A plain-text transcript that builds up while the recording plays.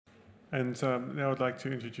And now I'd like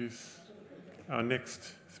to introduce our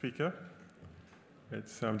next speaker.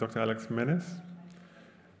 It's Dr. Alex Menez.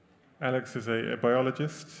 Alex is a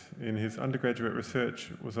biologist. In his undergraduate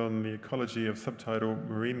research was on the ecology of subtidal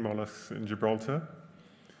marine mollusks in Gibraltar.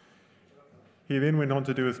 He then went on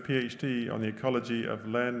to do his PhD on the ecology of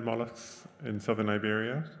land mollusks in southern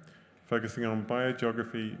Iberia, focusing on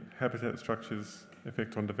biogeography, habitat structures,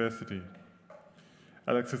 effect on diversity.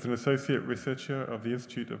 Alex is an associate researcher of the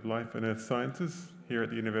Institute of Life and Earth Sciences here at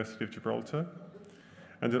the University of Gibraltar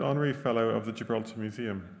and an honorary fellow of the Gibraltar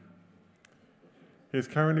Museum. He is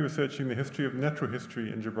currently researching the history of natural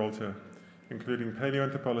history in Gibraltar, including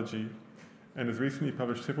paleoanthropology, and has recently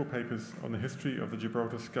published several papers on the history of the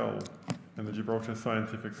Gibraltar Skull and the Gibraltar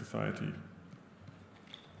Scientific Society.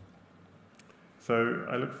 So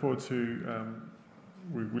I look forward to,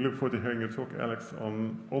 we look forward to hearing your talk, Alex,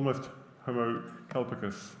 on almost Homo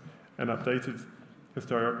calpicus, an updated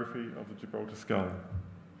historiography of the Gibraltar Skull.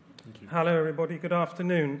 Thank you. Hello, everybody. Good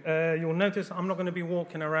afternoon. You'll notice I'm not going to be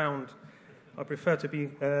walking around. I prefer to be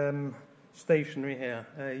stationary here,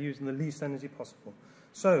 using the least energy possible.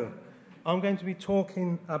 So, I'm going to be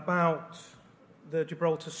talking about the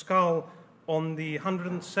Gibraltar Skull on the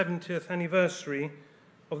 170th anniversary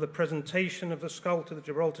of the presentation of the skull to the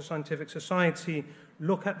Gibraltar Scientific Society,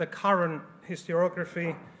 look at the current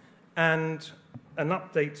historiography and an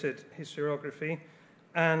updated historiography,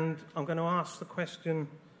 and I'm going to ask the question,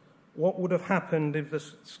 what would have happened if the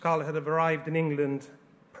skull had arrived in England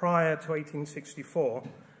prior to 1864?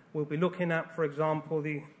 We'll be looking at, for example,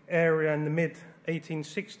 the area in the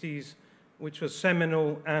mid-1860s, which was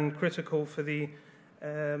seminal and critical for the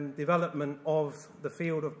development of the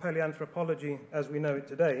field of paleoanthropology as we know it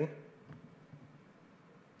today.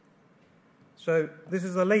 So this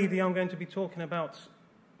is the lady I'm going to be talking about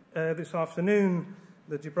this afternoon,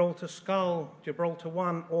 the Gibraltar Skull, Gibraltar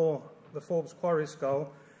 1, or the Forbes Quarry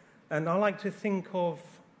skull. And I like to think of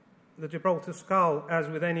the Gibraltar Skull, as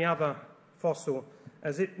with any other fossil,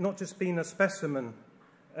 as it not just being a specimen,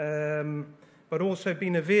 but also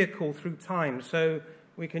being a vehicle through time. So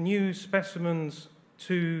we can use specimens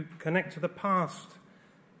to connect to the past,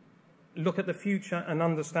 look at the future, and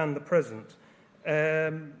understand the present.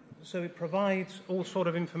 So it provides all sort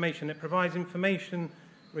of information. It provides information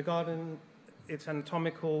regarding its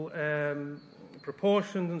anatomical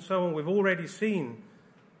proportions and so on. We've already seen,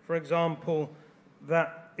 for example,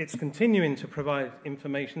 that it's continuing to provide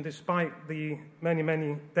information despite the many,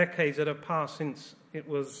 many decades that have passed since it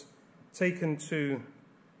was taken to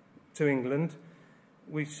England.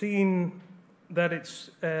 We've seen that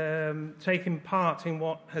it's taken part in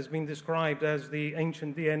what has been described as the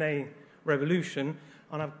ancient DNA revolution,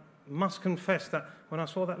 and I must confess that when I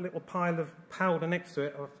saw that little pile of powder next to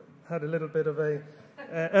it, I've had a little bit of a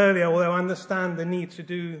earlier, although I understand the need to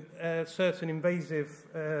do certain invasive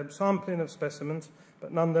sampling of specimens,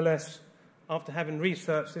 but nonetheless, after having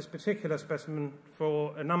researched this particular specimen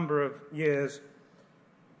for a number of years,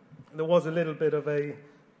 there was a little bit of a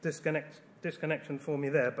disconnection for me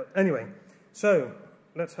there. But anyway, so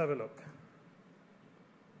let's have a look.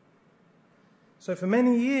 So for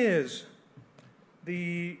many years,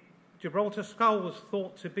 the Gibraltar skull was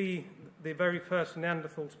thought to be the very first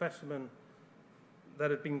Neanderthal specimen that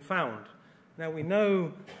had been found. Now we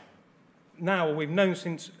know, we've known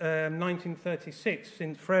since 1936,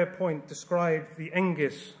 since Frere Point described the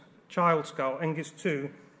Engis child skull, Engis II,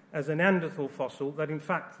 as a Neanderthal fossil, that in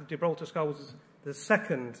fact the Gibraltar skull was the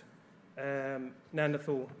second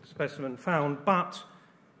Neanderthal specimen found, but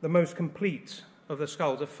the most complete of the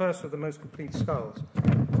skulls, the first of the most complete skulls.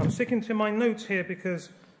 I'm sticking to my notes here because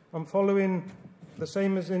I'm following the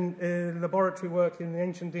same as in laboratory work in the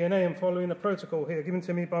ancient DNA. I'm following a protocol here given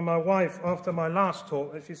to me by my wife after my last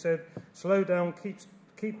talk, and she said, slow down,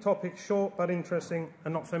 keep topics short but interesting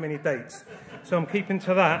and not so many dates. So I'm keeping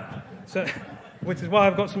to that, so, which is why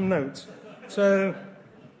I've got some notes. So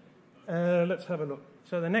let's have a look.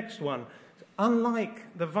 So the next one,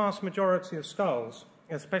 unlike the vast majority of skulls,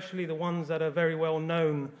 especially the ones that are very well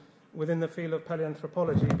known within the field of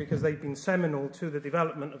paleoanthropology because they've been seminal to the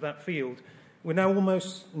development of that field, we know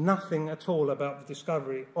almost nothing at all about the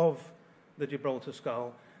discovery of the Gibraltar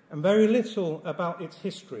skull and very little about its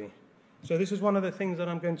history. So this is one of the things that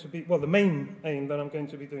I'm going to be, well, the main aim that I'm going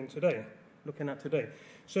to be doing today, looking at today.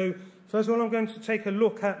 So first of all, I'm going to take a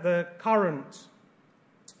look at the current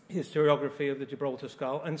historiography of the Gibraltar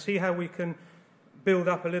skull and see how we can build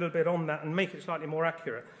up a little bit on that and make it slightly more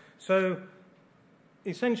accurate. So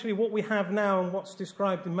essentially what we have now and what's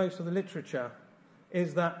described in most of the literature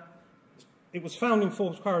is that it was found in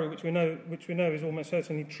Forbes Quarry, which we know is almost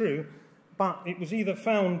certainly true, but it was either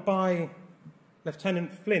found by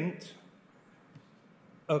Lieutenant Flint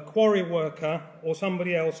a quarry worker or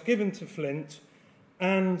somebody else given to Flint,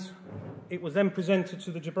 and it was then presented to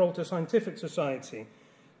the Gibraltar Scientific Society.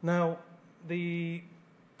 Now, the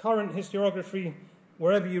current historiography,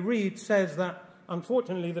 wherever you read, says that,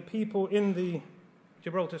 unfortunately, the people in the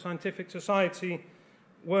Gibraltar Scientific Society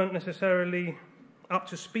weren't necessarily up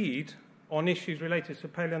to speed on issues related to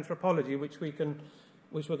paleoanthropology, which we're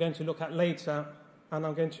going to look at later, and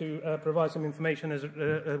I'm going to provide some information as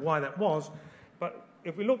why that was. But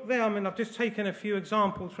if we look there, I mean, I've just taken a few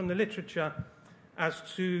examples from the literature as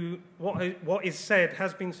to what is said,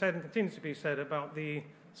 has been said, and continues to be said about the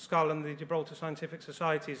skull and the Gibraltar Scientific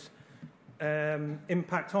Society's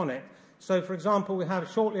impact on it. So, for example, we have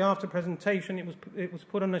shortly after presentation, it was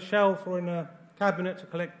put on a shelf or in a cabinet to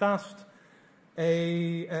collect dust.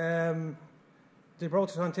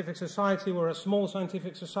 Gibraltar Scientific Society were a small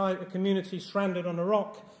scientific society, a community stranded on a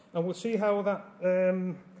rock, and we'll see how that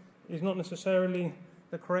is not necessarily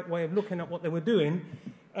the correct way of looking at what they were doing.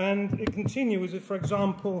 And it continues, for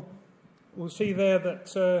example, we'll see there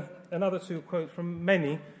that another two quotes from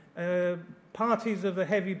many, parties of the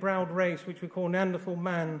heavy-browed race, which we call Neanderthal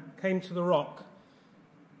Man, came to the rock,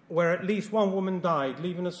 where at least one woman died,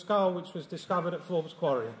 leaving a skull which was discovered at Forbes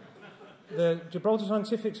Quarry. The Gibraltar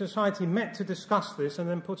Scientific Society met to discuss this and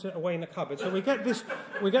then put it away in a cupboard. So we get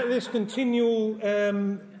this continual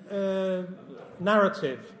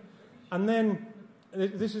narrative. And then,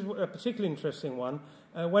 this is a particularly interesting one,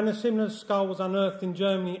 when a similar skull was unearthed in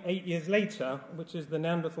Germany 8 years later, which is the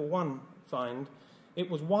Neanderthal 1 find, it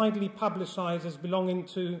was widely publicised as belonging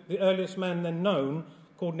to the earliest man then known,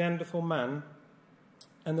 called Neanderthal Man.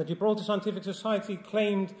 And the Gibraltar Scientific Society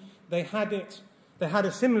claimed they had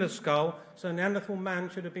a similar skull, so Neanderthal Man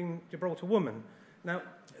should have been Gibraltar Woman. Now,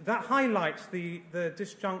 that highlights the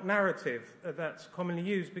disjunct narrative that's commonly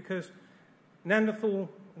used, because Neanderthal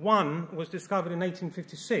 1 was discovered in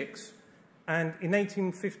 1856, and in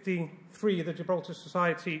 1853 the Gibraltar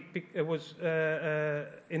Society was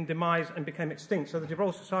in demise and became extinct, so the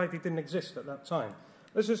Gibraltar Society didn't exist at that time.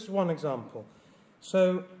 This is one example.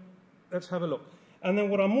 So let's have a look. And then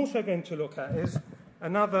what I'm also going to look at is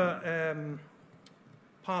another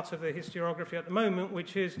part of the historiography at the moment,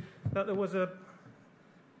 which is that there was an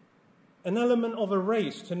element of a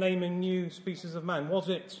race to naming new species of man. Was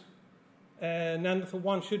it Neanderthal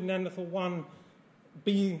 1? Should Neanderthal 1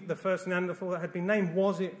 be the first Neanderthal that had been named?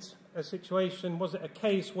 Was it a situation, was it a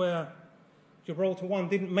case where Gibraltar 1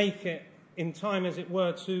 didn't make it in time, as it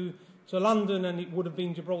were, to London, and it would have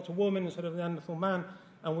been Gibraltar Woman instead of Neanderthal Man?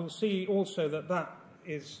 And we'll see also that that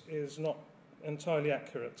is not entirely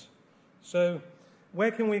accurate. So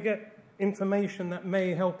where can we get information that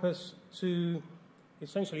may help us to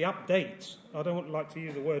essentially update? I don't like to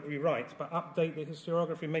use the word rewrite, but update the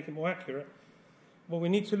historiography, make it more accurate. Well, we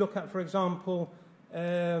need to look at, for example,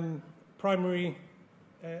 primary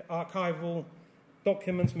archival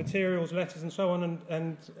documents, materials, letters, and so on,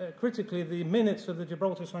 and critically, the minutes of the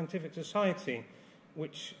Gibraltar Scientific Society,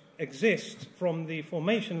 which exist from the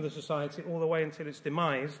formation of the society all the way until its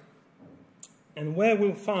demise, and where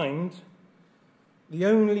we'll find the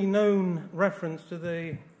only known reference to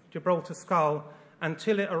the Gibraltar skull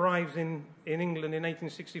until it arrives in England in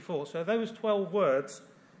 1864. So those 12 words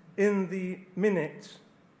in the minutes,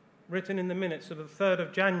 written in the minutes of the 3rd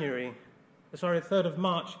of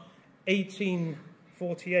March,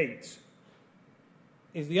 1848,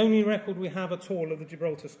 is the only record we have at all of the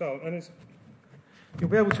Gibraltar skull. And you'll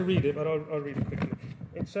be able to read it, but I'll read it quickly.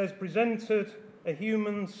 It says, presented a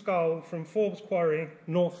human skull from Forbes Quarry,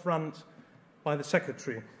 North Front, by the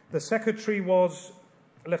secretary. The secretary was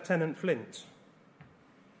Lieutenant Flint.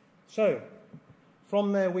 So,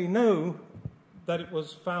 from there we know that it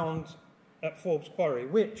was found at Forbes Quarry,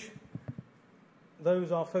 which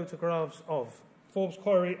those are photographs of Forbes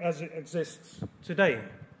Quarry as it exists today.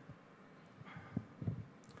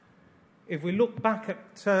 If we look back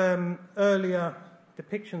at earlier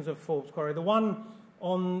depictions of Forbes Quarry, the one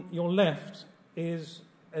on your left is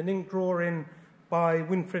an ink drawing by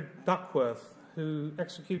Winfrid Duckworth, who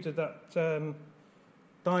executed that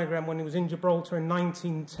diagram when he was in Gibraltar in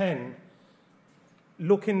 1910,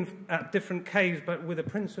 looking at different caves, but with a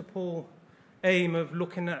principal aim of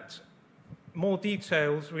looking at more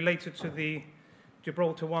details related to the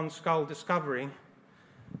Gibraltar 1 skull discovery,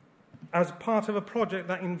 as part of a project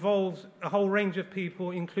that involves a whole range of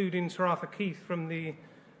people, including Sir Arthur Keith from the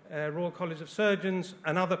Royal College of Surgeons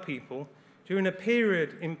and other people, during a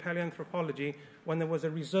period in paleoanthropology when there was a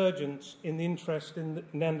resurgence in the interest in the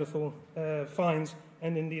Neanderthal finds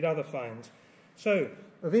and indeed other finds. So,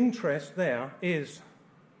 of interest there is,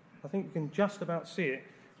 I think you can just about see it,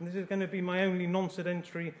 and this is going to be my only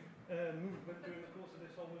non-sedentary movement during the course of this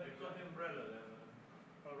whole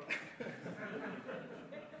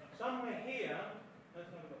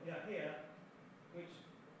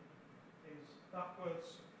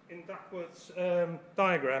in Duckworth's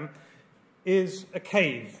diagram is a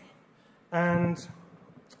cave. And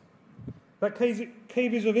that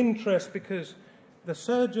cave is of interest because the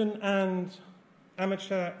surgeon and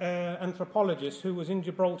amateur anthropologist who was in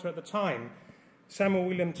Gibraltar at the time, Samuel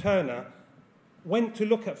William Turner, went to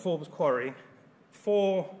look at Forbes Quarry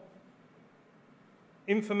for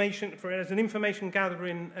information, as an information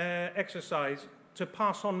gathering exercise to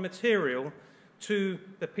pass on material to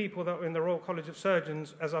the people that were in the Royal College of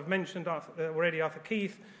Surgeons, as I've mentioned already, Arthur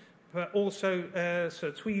Keith, but also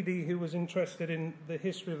Sir Tweedy, who was interested in the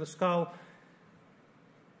history of the skull.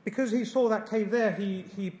 Because he saw that cave there,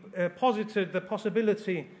 he posited the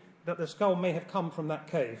possibility that the skull may have come from that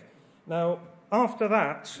cave. Now, after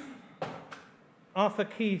that, Arthur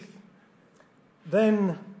Keith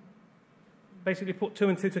then basically put 2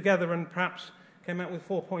 and 2 together and perhaps came out with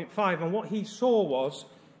 4.5. And what he saw was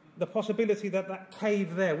the possibility that that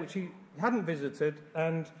cave there, which he hadn't visited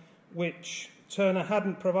and which Turner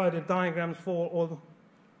hadn't provided diagrams for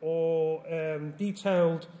or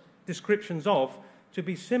detailed descriptions of, to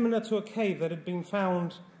be similar to a cave that had been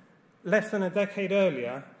found less than a decade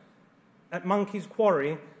earlier at Monkey's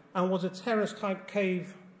Quarry and was a terrace-type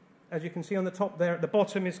cave, as you can see on the top there. At the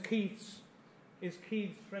bottom is Keith's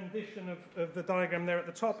rendition of the diagram there at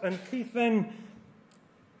the top. And Keith then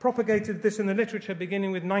propagated this in the literature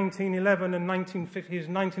beginning with 1911 and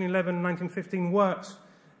 1915 works,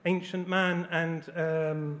 Ancient Man and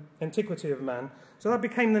Antiquity of Man. So that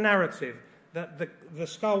became the narrative, that the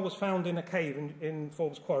skull was found in a cave in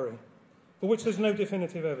Forbes Quarry, for which there's no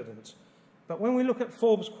definitive evidence. But when we look at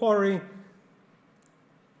Forbes Quarry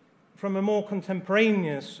from a more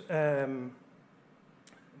contemporaneous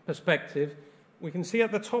perspective, we can see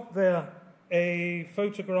at the top there a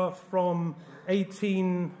photograph from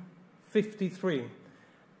 1853.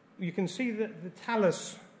 You can see the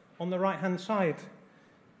talus on the right-hand side.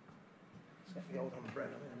 Let's get the old umbrella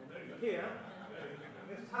here.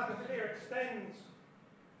 This talus here extends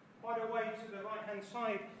quite a way to the right-hand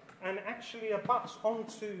side and actually abuts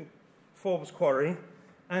onto Forbes Quarry.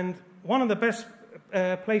 And one of the best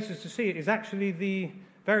places to see it is actually the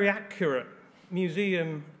very accurate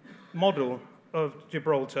museum model of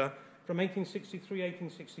Gibraltar from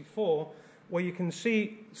 1863-1864, where you can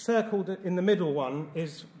see circled in the middle one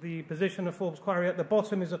is the position of Forbes Quarry. At the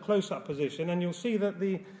bottom is a close-up position, and you'll see that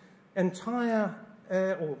the entire,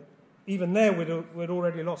 or even there we'd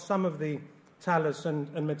already lost some of the talus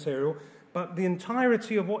and material, but the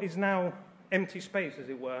entirety of what is now empty space, as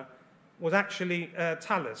it were, was actually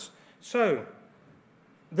talus. So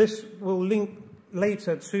this will link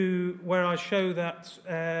later to where I show that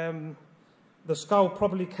the skull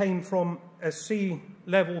probably came from a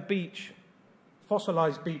sea-level beach,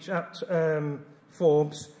 fossilized beach at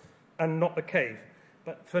Forbes, and not the cave.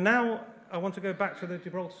 But for now, I want to go back to the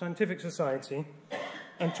Gibraltar Scientific Society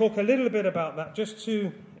and talk a little bit about that, just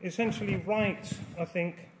to essentially right, I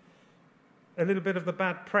think, a little bit of the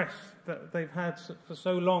bad press that they've had for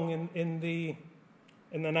so long in the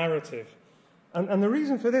narrative. And the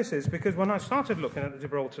reason for this is because when I started looking at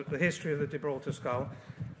the history of the Gibraltar skull,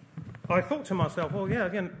 I thought to myself, well, yeah,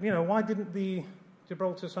 again, you know, why didn't the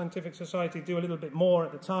Gibraltar Scientific Society do a little bit more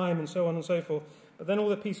at the time, and so on and so forth? But then all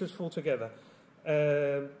the pieces fall together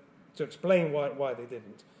to explain why they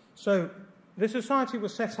didn't. So the society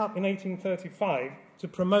was set up in 1835 to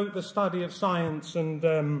promote the study of science, and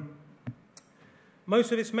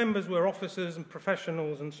most of its members were officers and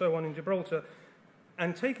professionals and so on in Gibraltar.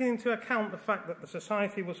 And taking into account the fact that the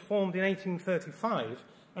society was formed in 1835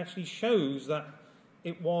 actually shows that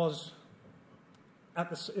it was at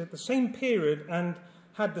the same period and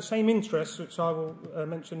had the same interests, which I will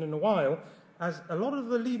mention in a while, as a lot of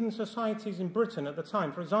the leading societies in Britain at the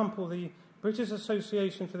time. For example, the British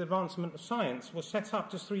Association for the Advancement of Science was set up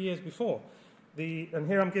just 3 years before. And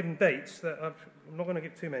here I'm giving dates, that I'm not going to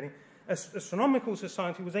give too many. Astronomical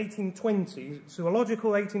Society was 1820,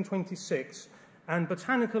 Zoological 1826, and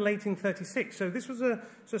Botanical 1836. So this was a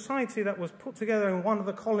society that was put together in one of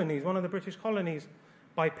the colonies, one of the British colonies,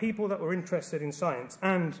 by people that were interested in science.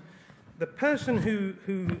 And the person who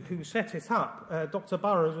set it up, Dr.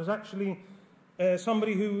 Burroughs, was actually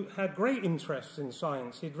somebody who had great interest in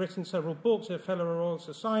science. He'd written several books, a Fellow of the Royal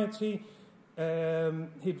Society.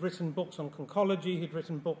 He'd written books on conchology. He'd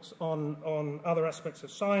written books on other aspects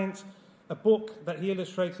of science. A book that he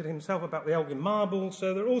illustrated himself about the Elgin Marble.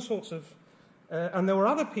 So there are all sorts of... and there were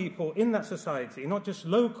other people in that society, not just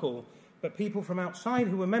local, but people from outside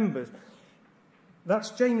who were members.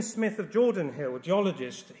 That's James Smith of Jordan Hill, a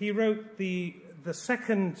geologist. He wrote the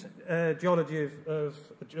second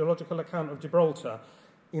geological account of Gibraltar,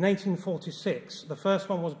 in 1846. The first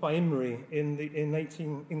one was by Imrie in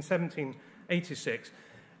 1786.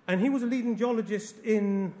 And he was a leading geologist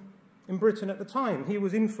in Britain at the time. He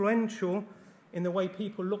was influential in the way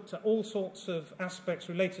people looked at all sorts of aspects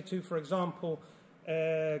related to, for example,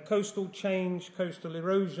 coastal change, coastal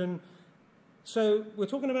erosion. So we're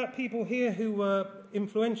talking about people here who were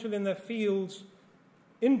influential in their fields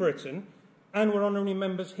in Britain and were honorary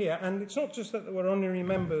members here. And it's not just that they were honorary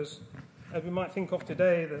members, as we might think of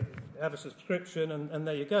today, that have a subscription and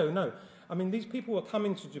there you go. No. I mean, these people were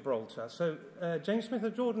coming to Gibraltar. So James Smith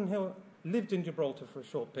of Jordan Hill lived in Gibraltar for a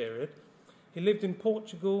short period. He lived in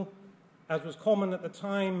Portugal. As was common at the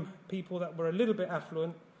time, people that were a little bit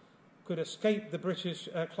affluent could escape the British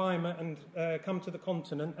climate and come to the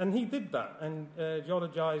continent. And he did that and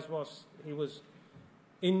geologized whilst he was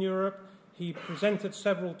in Europe. He presented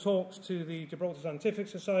several talks to the Gibraltar Scientific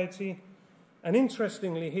Society. And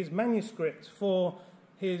interestingly, his manuscript for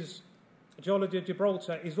his Geology of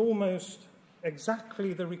Gibraltar is almost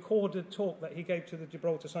exactly the recorded talk that he gave to the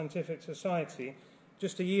Gibraltar Scientific Society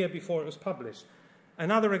just a year before it was published.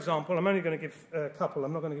 Another example, I'm only going to give a couple,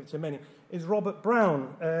 I'm not going to give too many, is Robert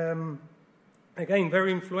Brown. Again,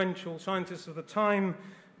 very influential scientist of the time,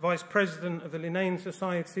 vice president of the Linnean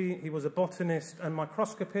Society. He was a botanist and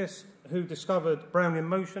microscopist who discovered Brownian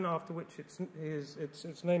motion, after which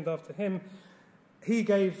it's named after him. He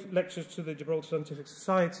gave lectures to the Gibraltar Scientific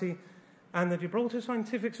Society. And the Gibraltar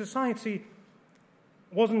Scientific Society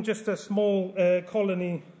wasn't just a small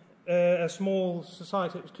colony, a small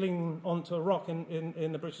society that was clinging onto a rock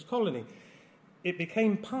in the British colony. It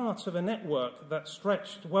became part of a network that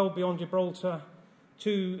stretched well beyond Gibraltar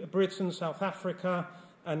to Britain, South Africa,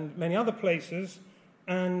 and many other places,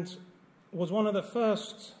 and was one of the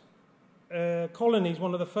first colonies,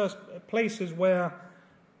 one of the first places where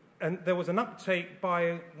there was an uptake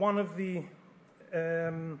by one of the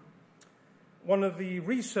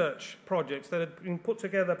research projects that had been put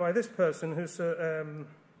together by this person, who's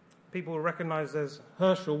people recognize as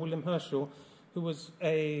Herschel, William Herschel, who was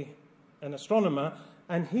an astronomer,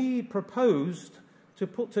 and he proposed to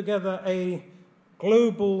put together a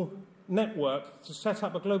global network, to set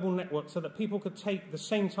up a global network so that people could take the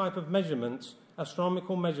same type of measurements,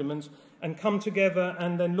 astronomical measurements, and come together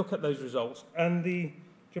and then look at those results. And the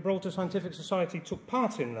Gibraltar Scientific Society took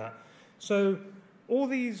part in that. So all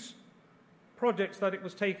these projects that it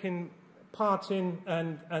was taking part in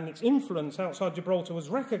and its influence outside Gibraltar was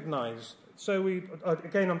recognized. So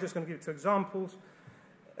again, I'm just going to give 2 examples.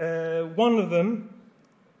 One of them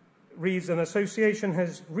reads, an association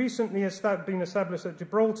has recently been established at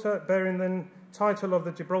Gibraltar, bearing the title of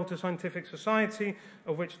the Gibraltar Scientific Society,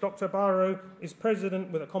 of which Dr. Barrow is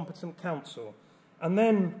president with a competent council. And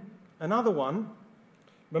then another one,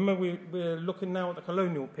 remember we're looking now at the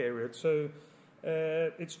colonial period, so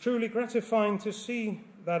it's truly gratifying to see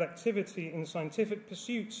that activity in scientific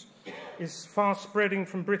pursuits is fast spreading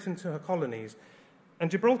from Britain to her colonies. And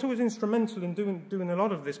Gibraltar was instrumental in doing a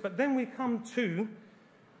lot of this. But then we come to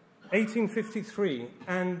 1853,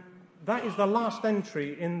 and that is the last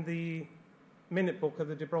entry in the minute book of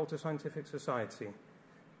the Gibraltar Scientific Society.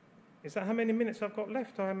 Is that how many minutes I've got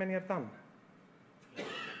left, or how many I've done?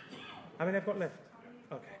 How many I've got left?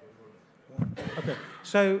 Okay. Okay.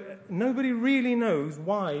 So nobody really knows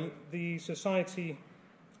why the society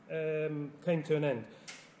came to an end.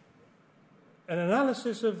 An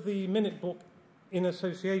analysis of the minute book in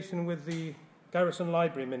association with the Garrison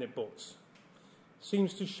Library minute books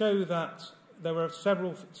seems to show that there were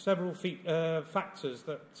several factors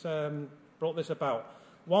that brought this about.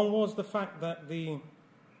 One was the fact that the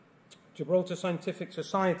Gibraltar Scientific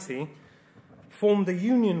Society formed a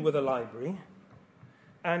union with the library,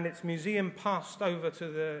 and its museum passed over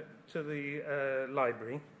to the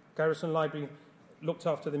library. Garrison Library looked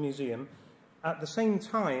after the museum. At the same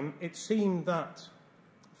time, it seemed that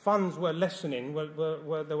funds were lessening,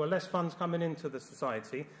 there were less funds coming into the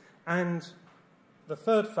society, and the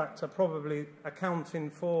third factor probably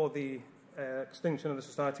accounting for the extinction of the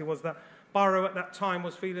society was that Barrow at that time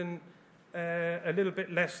was feeling a little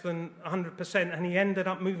bit less than 100%, and he ended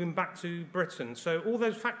up moving back to Britain. So all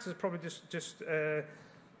those factors probably just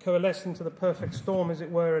coalesced into the perfect storm, as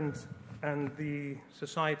it were, and the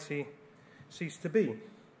society ceased to be.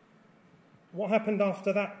 What happened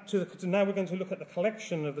after that? Now we're going to look at the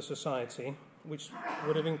collection of the society, which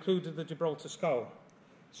would have included the Gibraltar Skull.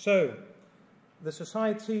 So the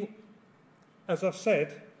society, as I've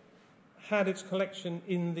said, had its collection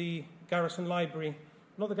in the Garrison Library,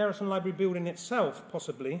 not the Garrison Library building itself,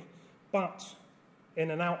 possibly, but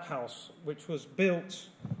in an outhouse, which was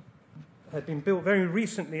had been built very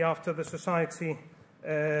recently after the society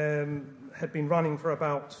had been running for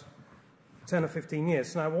about 10 or 15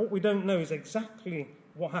 years. Now, what we don't know is exactly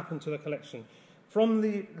what happened to the collection. From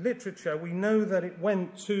the literature, we know that it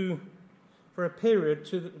went for a period,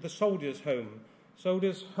 to the Soldiers' Home.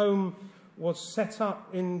 Soldiers' Home was set up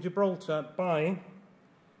in Gibraltar by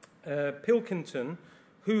Pilkington,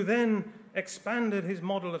 who then expanded his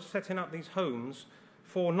model of setting up these homes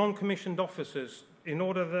for non-commissioned officers in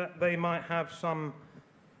order that they might have some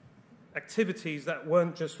activities that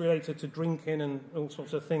weren't just related to drinking and all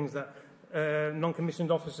sorts of things that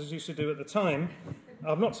non-commissioned officers used to do at the time.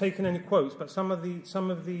 I've not taken any quotes, but some of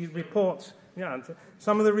the reports,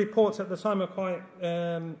 some of the reports at the time are quite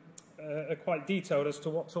detailed as to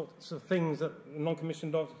what sorts of things that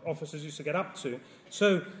non-commissioned officers used to get up to.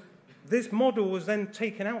 So this model was then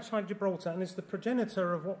taken outside Gibraltar, and is the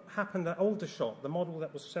progenitor of what happened at Aldershot, the model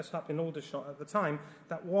that was set up in Aldershot at the time,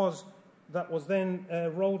 that was then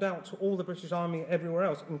rolled out to all the British Army everywhere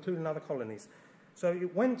else, including other colonies. So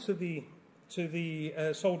it went to the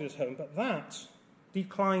Soldiers' Home, but that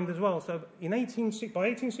declined as well. So by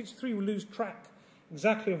 1863, we lose track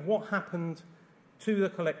exactly of what happened to the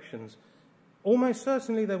collections. Almost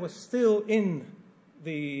certainly they were still in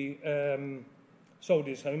the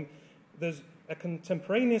Soldiers' Home. There's a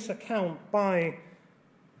contemporaneous account by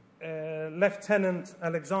Lieutenant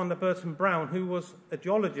Alexander Burton Brown, who was a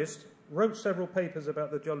geologist, wrote several papers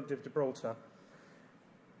about the geology of Gibraltar.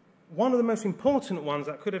 One of the most important ones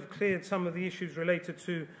that could have cleared some of the issues related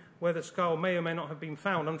to where the skull may or may not have been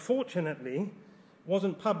found, unfortunately,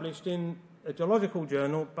 wasn't published in a geological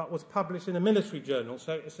journal, but was published in a military journal.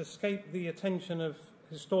 So it's escaped the attention of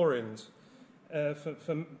historians for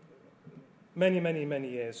many, many,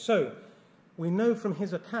 many years. So we know from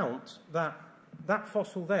his account that that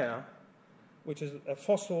fossil there, which is a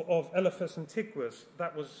fossil of Elephas antiguus,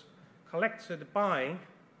 that was collected by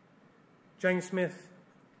James Smith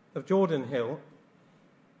of Jordan Hill,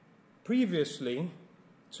 previously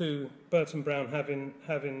to Burton Brown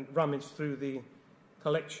having rummaged through the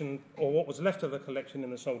collection, or what was left of the collection in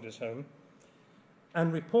the Soldiers' Home,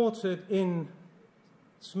 and reported in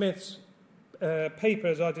Smith's paper,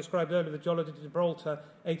 as I described earlier, the Geology of Gibraltar,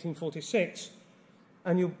 1846,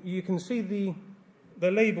 and you can see the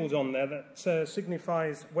labels on there that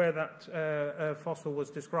signifies where that fossil was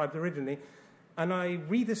described originally. And I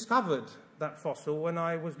rediscovered that fossil when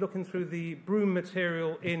I was looking through the broom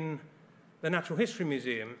material in the Natural History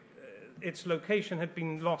Museum. Its location had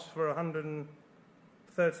been lost for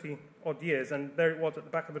 130 odd years, and there it was at the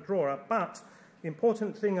back of a drawer. But the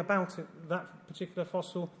important thing about it, that particular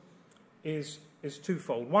fossil is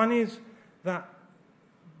twofold. One is that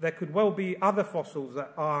there could well be other fossils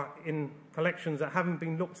that are in collections that haven't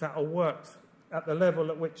been looked at or worked at the level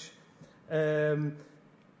at which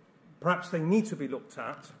perhaps they need to be looked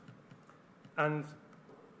at. And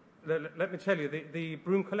let me tell you, the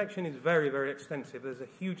broom collection is very, very extensive. There's a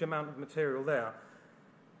huge amount of material there.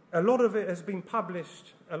 A lot of it has been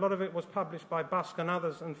published. A lot of it was published by Busk and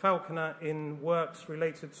others, and Falconer, in works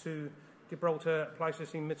related to Gibraltar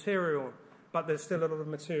Pleistocene material, but there's still a lot of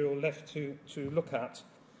material left to look at.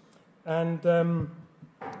 And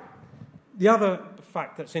the other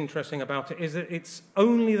fact that's interesting about it is that it's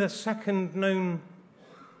only the second known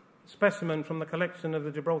specimen from the collection of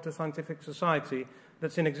the Gibraltar Scientific Society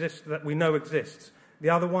that's in that we know exists. The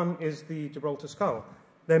other one is the Gibraltar Skull.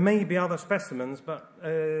 There may be other specimens, but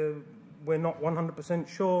we're not 100%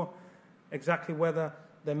 sure exactly whether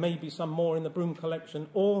there may be some more in the broom collection,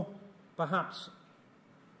 or perhaps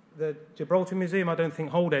the Gibraltar Museum, I don't think,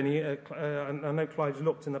 hold any. I know Clive's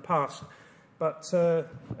looked in the past. But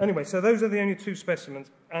anyway, so those are the only two specimens.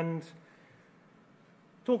 And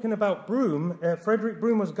talking about Broome, Frederick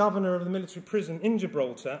Broome was governor of the military prison in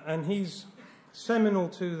Gibraltar, and he's seminal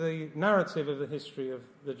to the narrative of the history of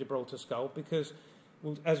the Gibraltar Skull, because,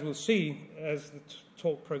 as we'll see as the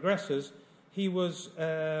talk progresses, he was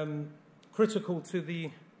critical to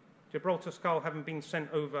the Gibraltar Skull having been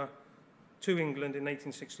sent over to England in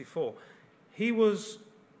 1864. He was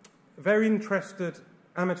a very interested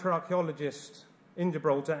amateur archaeologist in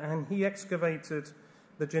Gibraltar, and he excavated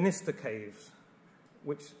the Genista caves,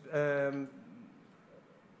 which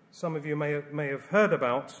some of you may have heard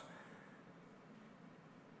about.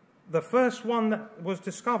 The first one that was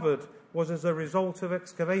discovered was as a result of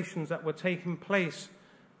excavations that were taking place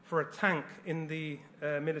for a tank in the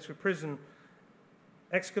military prison.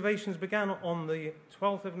 Excavations began on the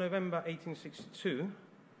 12th of November 1862,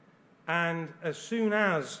 and as soon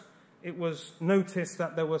as it was noticed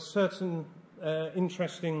that there were certain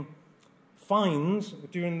interesting finds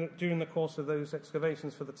during the course of those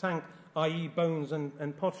excavations for the tank, i.e. bones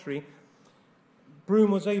and pottery,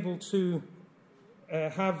 Broome was able to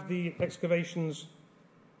have the excavations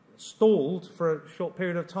stalled for a short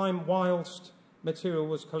period of time whilst material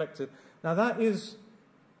was collected. Now that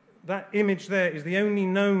image there is the only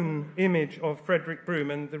known image of Frederick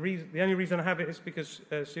Broom, and the only reason I have it is because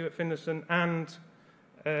Stuart Finlayson and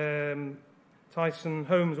Tyson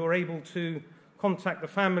Holmes were able to contact the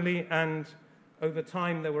family, and over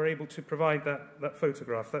time they were able to provide that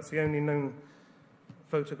photograph. That's the only known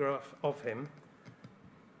photograph of him.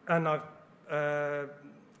 And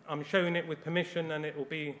I'm showing it with permission, and it will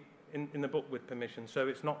be in the book with permission. So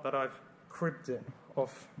it's not that I've cribbed it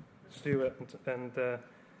off Stuart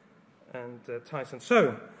and Tyson.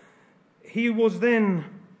 So he was then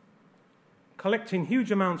collecting huge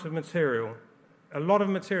amounts of material. A lot of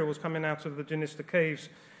material was coming out of the Gibraltar caves.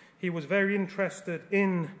 He was very interested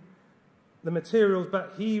in the materials,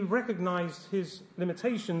 but he recognized his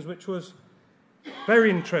limitations, which was very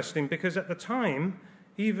interesting, because at the time,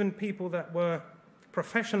 even people that were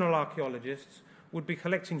professional archaeologists would be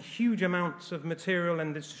collecting huge amounts of material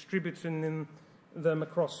and distributing them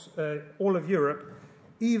across all of Europe.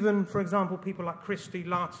 Even, for example, people like Christie,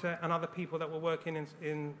 Larcher, and other people that were working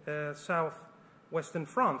in south-western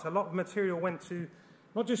France. A lot of material went to,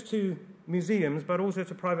 not just to museums, but also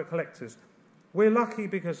to private collectors. We're lucky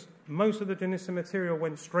because most of the Gibraltar material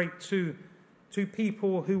went straight to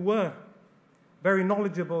people who were very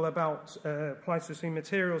knowledgeable about Pleistocene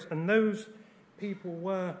materials, and those people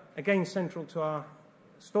were, again, central to our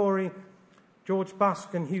story. George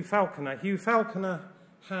Busk and Hugh Falconer. Hugh Falconer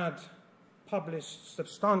had published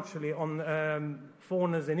substantially on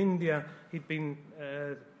faunas in India. He'd been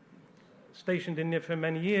stationed in India for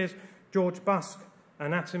many years. George Busk,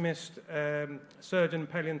 anatomist, surgeon,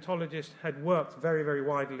 paleontologist, had worked very, very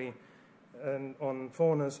widely on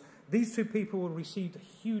faunas. These two people received a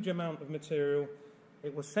huge amount of material.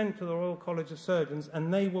 It was sent to the Royal College of Surgeons,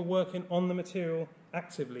 and they were working on the material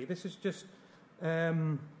actively. This is just a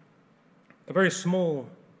very small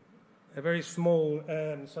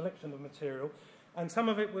selection of material, and some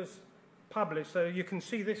of it was published. So you can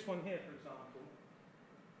see this one here, for example.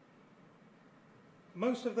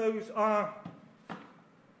 Most of those are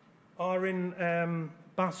in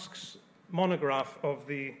Busk's monograph of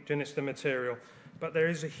the Gibraltar material, but there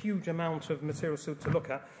is a huge amount of material still to look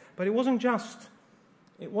at. But it wasn't just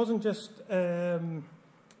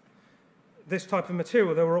this type of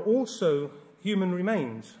material. There were also human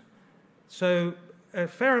remains. So a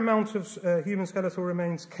fair amount of human skeletal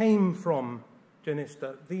remains came from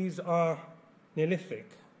Gibraltar. These are Neolithic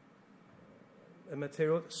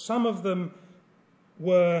material. Some of them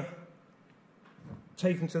were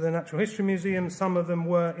taken to the Natural History Museum. Some of them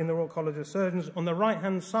were in the Royal College of Surgeons. On the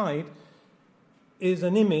right-hand side is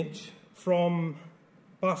an image from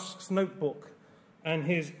Busk's notebook and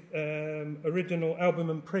his original album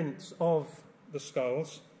and prints of the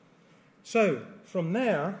skulls. So from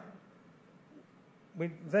there,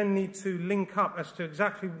 we then need to link up as to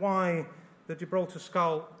exactly why the Gibraltar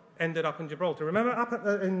skull ended up in Gibraltar. Remember,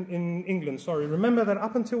 in England, sorry. Remember that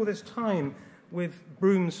up until this time, with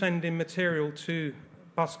Broom sending material to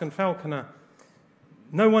Busk and Falconer,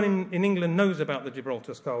 no one in England knows about the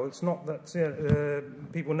Gibraltar skull. It's not that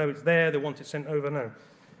people know it's there, they want it sent over, no.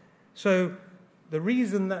 So the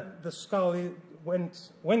reason that the skull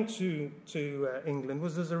went to England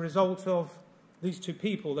was as a result of these two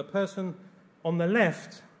people. The person on the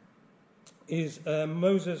left is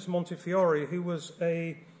Moses Montefiore, who was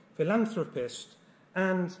a philanthropist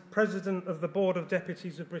and president of the Board of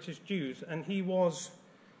Deputies of British Jews, and he was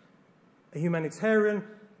a humanitarian,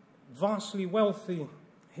 vastly wealthy.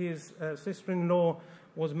 His sister-in-law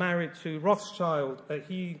was married to Rothschild.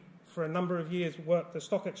 He, for a number of years, worked the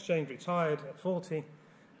stock exchange, retired at 40.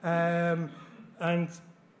 And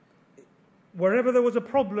wherever there was a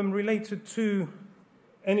problem related to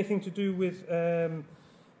anything to do with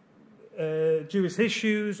Jewish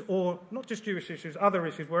issues, or not just Jewish issues, other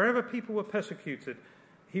issues, wherever people were persecuted,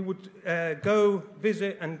 he would go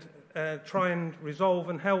visit and try and resolve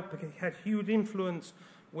and help. He had huge influence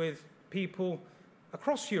with people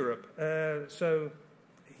across Europe. So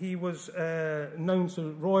he was known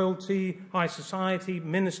to royalty, high society,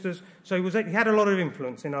 ministers. So he had a lot of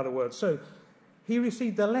influence, in other words. So he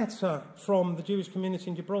received a letter from the Jewish community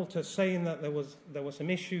in Gibraltar saying that there were some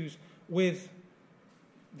issues with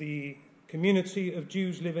the community of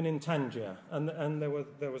Jews living in Tangier, and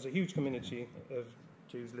there was a huge community of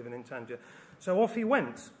Jews living in Tangier. So off he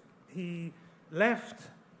went. He left.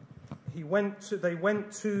 They went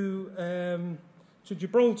to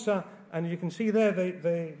Gibraltar, and you can see there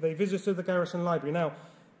they visited the garrison library. Now,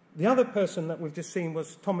 the other person that we've just seen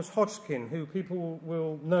was Thomas Hodgkin, who people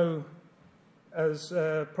will know as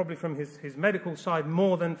probably from his medical side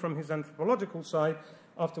more than from his anthropological side,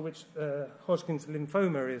 after which Hodgkin's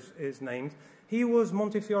lymphoma is named. He was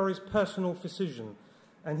Montefiore's personal physician,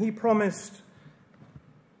 and he promised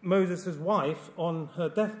Moses' wife on her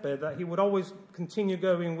deathbed that he would always continue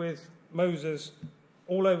going with Moses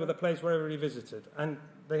all over the place wherever he visited. And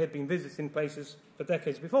they had been visiting places for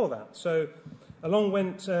decades before that. So along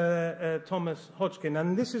went Thomas Hodgkin,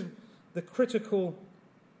 and this is the critical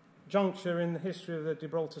juncture in the history of the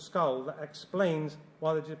Gibraltar Skull that explains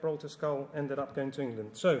why the Gibraltar Skull ended up going to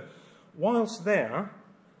England. So whilst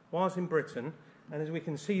in Britain, and as we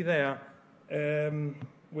can see there,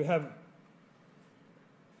 we have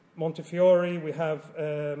Montefiore, we have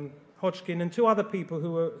Hodgkin, and two other people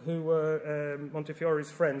who were Montefiore's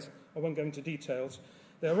friends. I won't go into details.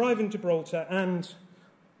 They arrive in Gibraltar, and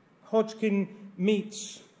Hodgkin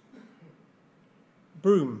meets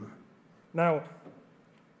Broome. Now,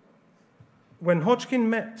 when Hodgkin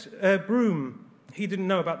met Broome, he didn't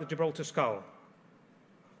know about the Gibraltar Skull.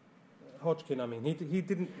 Hodgkin, I mean, he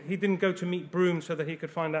didn't go to meet Broome so that he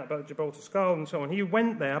could find out about the Gibraltar Skull and so on. He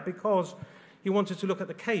went there because he wanted to look at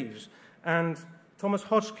the caves, and Thomas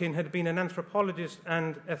Hodgkin had been an anthropologist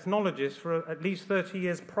and ethnologist for at least 30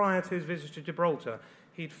 years prior to his visit to Gibraltar.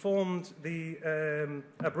 He'd formed the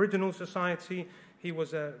Aboriginal Society. He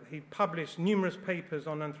published numerous papers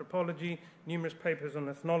on anthropology, numerous papers on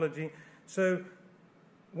ethnology. So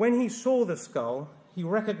when he saw the skull, he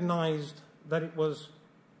recognized that it was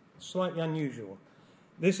slightly unusual.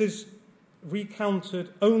 This is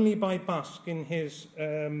recounted only by Busk in his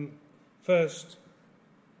first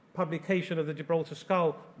publication of the Gibraltar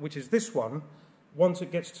Skull, which is this one, once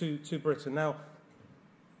it gets to Britain. Now,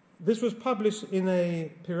 this was published in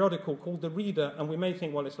a periodical called The Reader, and we may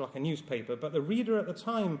think, well, it's like a newspaper, but The Reader at the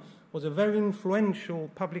time was a very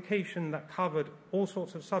influential publication that covered all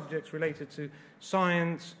sorts of subjects related to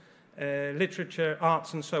science, literature,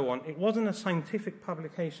 arts, and so on. It wasn't a scientific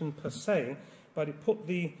publication per se, but it put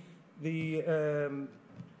the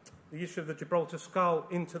issue of the Gibraltar Skull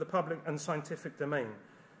into the public and scientific domain.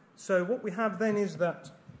 So what we have then is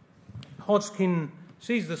that Hodgkin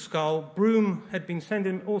sees the skull. Broome had been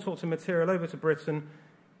sending all sorts of material over to Britain.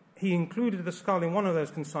 He included the skull in one of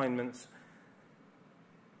those consignments.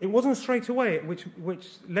 It wasn't straight away, which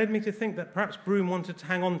led me to think that perhaps Broome wanted to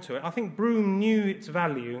hang on to it. I think Broome knew its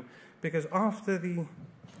value because after the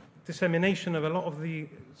dissemination of a lot of the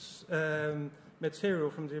material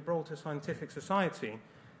from the Gibraltar Scientific Society,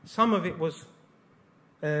 some of it was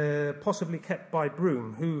possibly kept by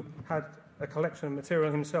Broome, who had a collection of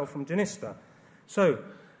material himself from Genista. So,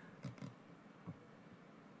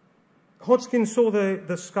 Hodgkin saw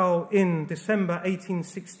the skull in December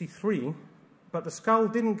 1863, but the skull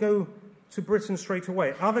didn't go to Britain straight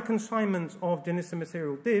away. Other consignments of Genista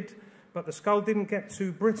material did, but the skull didn't get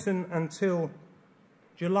to Britain until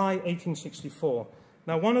July 1864.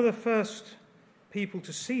 Now, one of the first people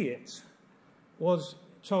to see it was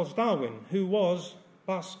Charles Darwin, who was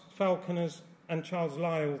Busk, Falconer's, and Charles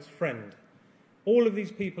Lyell's friend. All of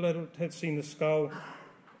these people had seen the skull.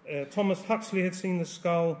 Thomas Huxley had seen the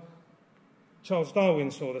skull. Charles Darwin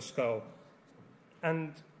saw the skull.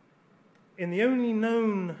 And in the only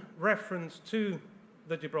known reference to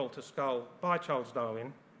the Gibraltar skull by Charles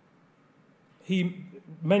Darwin, he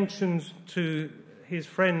mentions to his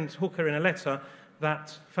friend Hooker in a letter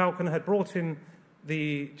that Falconer had brought him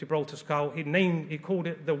the Gibraltar skull. He called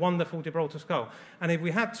it the wonderful Gibraltar skull. And if we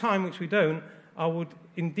had time, which we don't, I would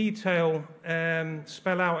in detail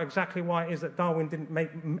spell out exactly why it is that Darwin didn't make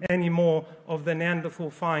any more of the Neanderthal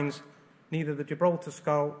finds, neither the Gibraltar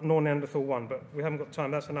skull nor Neanderthal 1, but we haven't got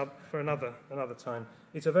time. That's for another time.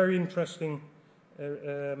 It's a very interesting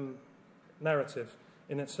narrative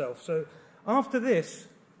in itself. So after this,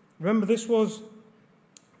 remember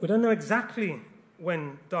we don't know exactly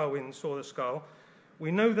when Darwin saw the skull.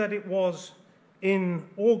 We know that it was in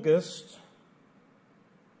August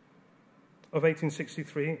of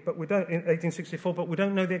 1863, but in 1864, but we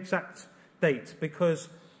don't know the exact date because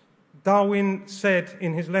Darwin said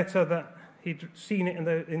in his letter that he'd seen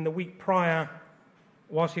it in the week prior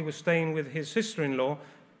whilst he was staying with his sister-in-law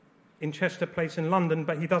in Chester Place in London,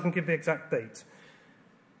 but he doesn't give the exact date.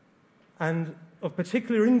 And of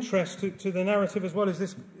particular interest to the narrative as well is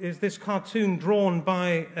this cartoon drawn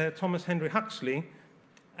by Thomas Henry Huxley,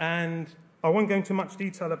 and I won't go into much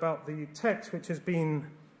detail about the text, which has been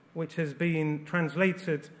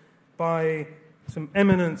translated by some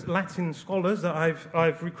eminent Latin scholars that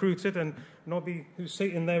I've recruited, and Nobby, who's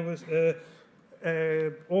sitting there, was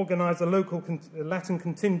organised a local Latin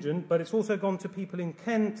contingent, but it's also gone to people in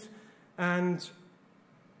Kent and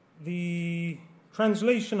the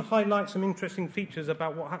translation highlights some interesting features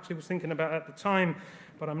about what Huxley was thinking about at the time,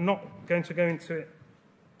 but I'm not going to go into it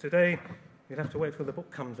today. You'd have to wait till the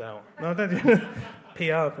book comes out. No, don't you?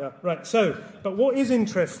 PR. Right, so, but what is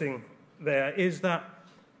interesting there is that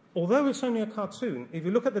although it's only a cartoon, if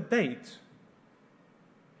you look at the date,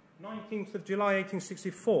 19th of July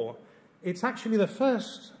 1864, it's actually the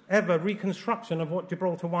first ever reconstruction of what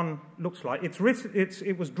Gibraltar 1 looks like.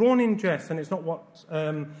 It was drawn in jest, and it's not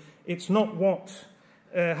what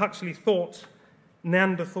Huxley thought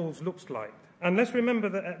Neanderthals looked like. And let's remember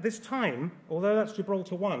that at this time, although that's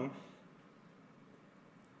Gibraltar 1,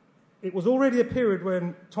 it was already a period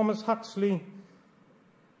when Thomas Huxley,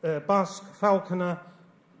 Busk, Falconer,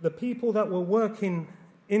 the people that were working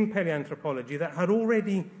in paleoanthropology that had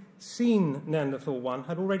already seen Neanderthal 1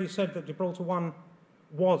 had already said that Gibraltar 1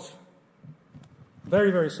 was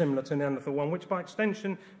very, very similar to Neanderthal 1, which by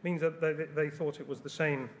extension means that they thought it was the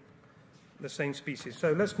same species.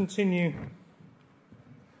 So let's continue.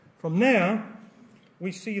 From there,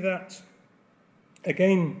 we see that,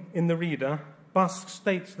 again in the reader, Busk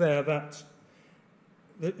states there that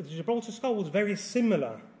the Gibraltar skull was very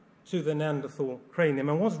similar to the Neanderthal cranium.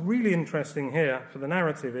 And what's really interesting here for the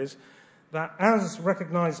narrative is that, as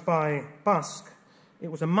recognized by Busk, it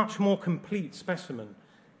was a much more complete specimen.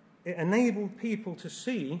 It enabled people to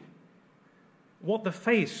see what the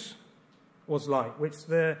face was like, which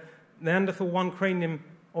the Neanderthal 1 cranium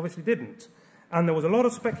obviously didn't. And there was a lot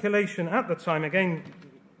of speculation at the time. Again,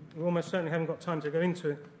 we almost certainly haven't got time to go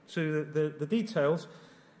into the details.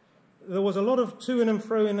 There was a lot of to and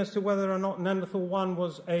fro in as to whether or not Neanderthal 1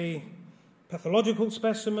 was a pathological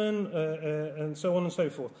specimen, and so on and so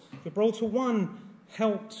forth. Gibraltar 1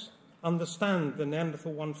 helped understand the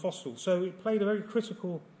Neanderthal 1 fossil, so it played a very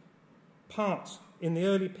critical part in the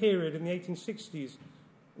early period in the 1860s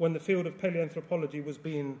when the field of paleoanthropology was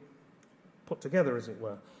being put together, as it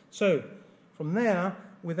were. So from there,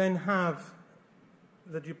 we then have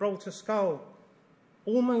the Gibraltar skull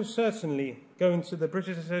almost certainly going to the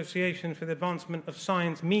British Association for the Advancement of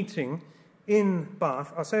Science meeting in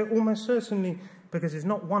Bath. I say almost certainly because it's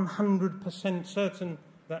not 100% certain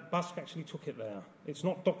that Busk actually took it there. It's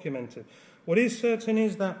not documented. What is certain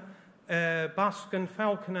is that Busk and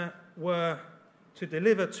Falconer were to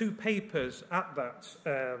deliver 2 papers at that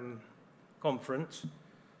conference.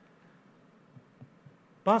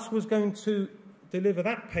 Busk was going to deliver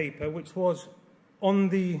that paper, which was on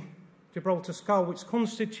the Gibraltar skull, which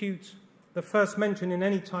constitutes the first mention in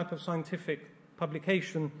any type of scientific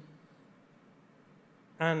publication.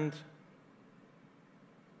 And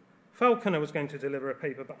Falconer was going to deliver a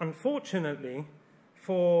paper, but unfortunately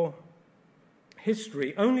for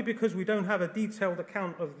history, only because we don't have a detailed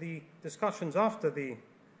account of the discussions after the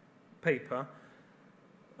paper,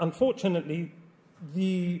 unfortunately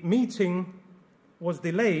the meeting was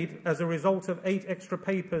delayed as a result of 8 extra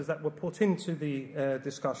papers that were put into the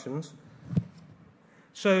discussions.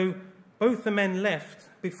 So both the men left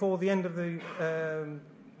before the end of the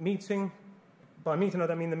meeting. By meeting, I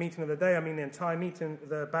don't mean the meeting of the day, I mean the entire meeting,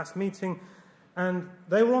 the Bath meeting. And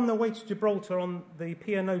they were on their way to Gibraltar on the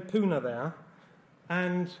P&O Puna there.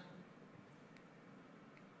 And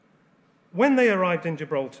when they arrived in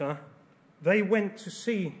Gibraltar, they went to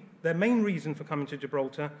see, their main reason for coming to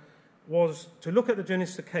Gibraltar was to look at the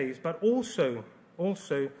Genista caves, but also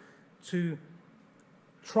to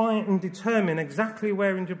try and determine exactly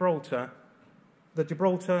where in Gibraltar the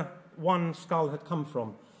Gibraltar 1 skull had come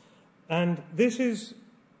from. And this is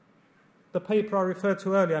the paper I referred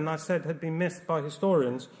to earlier and I said had been missed by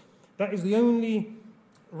historians. That is the only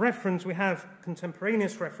reference we have,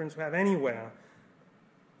 contemporaneous reference we have anywhere,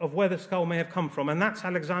 of where the skull may have come from. And that's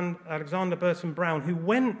Alexander Burton Brown, who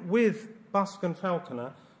went with Busk and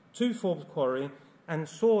Falconer to Forbes Quarry and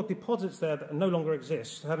saw deposits there that no longer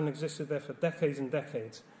exist, haven't existed there for decades and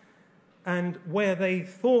decades, and where they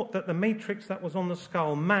thought that the matrix that was on the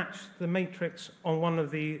skull matched the matrix on one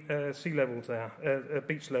of the sea levels there,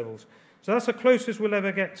 beach levels. So that's the closest we'll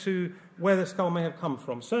ever get to where the skull may have come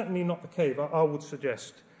from. Certainly not the cave, I would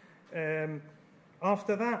suggest.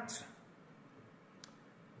 After that,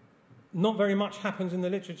 not very much happens in the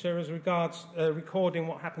literature as regards recording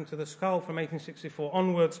what happened to the skull from 1864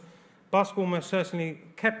 onwards. Busk almost certainly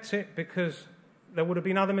kept it because there would have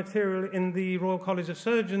been other material in the Royal College of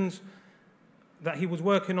Surgeons that he was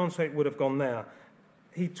working on, so it would have gone there.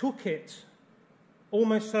 He took it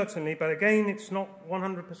almost certainly, but again, it's not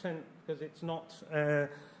 100% because it's not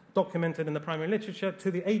documented in the primary literature,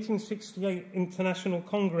 to the 1868 International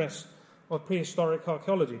Congress of Prehistoric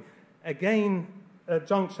Archaeology. Again, a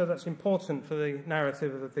juncture that's important for the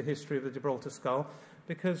narrative of the history of the Gibraltar skull,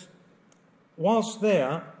 because whilst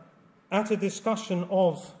there, at a discussion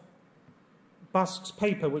of Busk's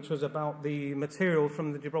paper, which was about the material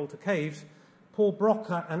from the Gibraltar caves, Paul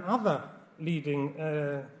Broca and other leading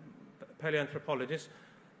paleoanthropologists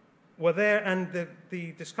were there, and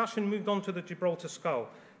the discussion moved on to the Gibraltar Skull.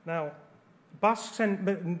 Now, Busk sent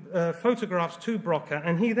photographs to Broca,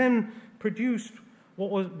 and he then produced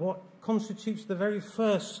what constitutes the very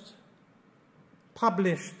first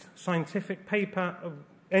published scientific paper of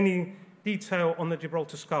any detail on the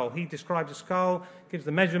Gibraltar Skull. He describes the skull, gives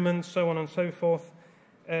the measurements, so on and so forth.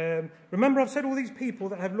 Remember, I've said all these people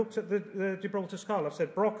that have looked at the Gibraltar Skull. I've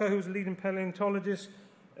said Broca, who's a leading paleontologist,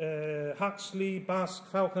 Huxley, Busk,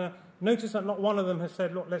 Falconer. Notice that not one of them has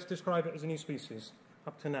said, look, let's describe it as a new species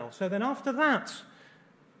up to now. So then after that,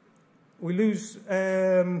 we lose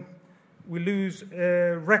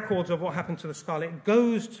records of what happened to the skull. It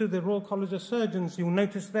goes to the Royal College of Surgeons. You'll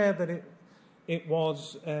notice there that it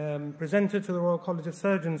was presented to the Royal College of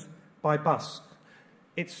Surgeons by Busk.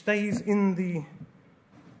 It stays in the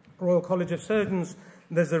Royal College of Surgeons.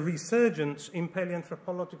 There's a resurgence in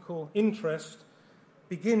paleoanthropological interest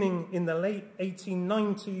beginning in the late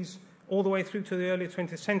 1890s all the way through to the early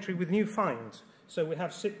 20th century with new finds. So we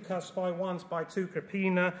have Sitka, Spy 1, Spy 2,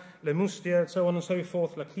 Crepina, Le Moustier, so on and so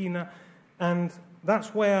forth, Lakina. And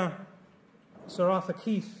that's where Sir Arthur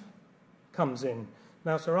Keith comes in.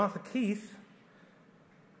 Now, Sir Arthur Keith,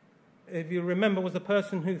 if you remember, was the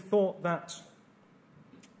person who thought that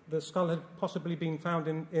the skull had possibly been found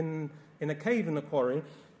in a cave in the quarry.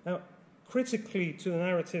 Now, critically to the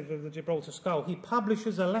narrative of the Gibraltar Skull, he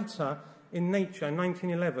publishes a letter in Nature in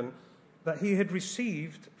 1911 that he had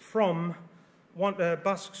received from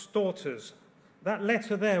Busk's daughters. That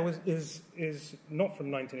letter there is not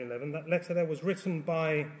from 1911. That letter there was written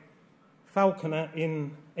by Falconer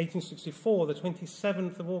in 1864, the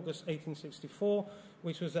 27th of August 1864,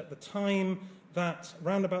 which was at the time that,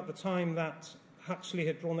 round about the time that Huxley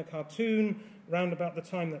had drawn the cartoon, round about the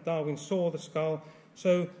time that Darwin saw the skull.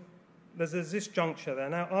 So there's this juncture there.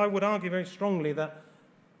 Now, I would argue very strongly that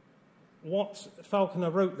what Falconer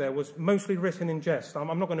wrote there was mostly written in jest.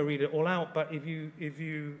 I'm not going to read it all out, but if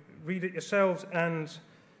you read it yourselves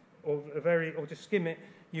or just skim it,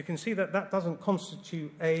 you can see that that doesn't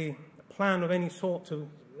constitute a plan of any sort to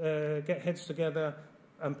get heads together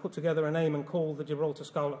and put together a name and call the Gibraltar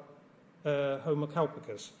Skull Homo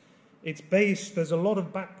calpicus. It's based, there's a lot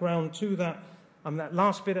of background to that. That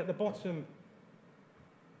last bit at the bottom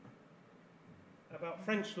about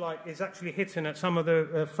French light is actually hitting at some of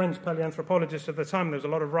the French paleoanthropologists at the time. There was a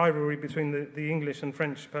lot of rivalry between the English and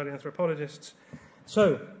French paleoanthropologists.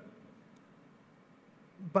 So,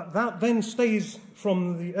 but that then stays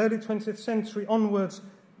from the early 20th century onwards.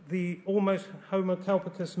 The almost Homo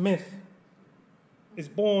calpicus myth is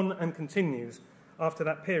born and continues after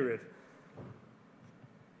that period.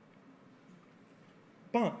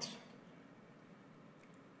 But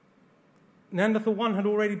Neanderthal 1 had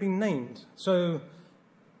already been named. So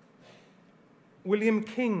William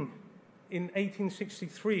King in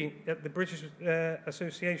 1863 at the British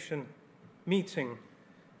Association meeting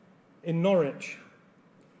in Norwich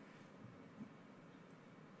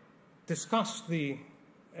discussed the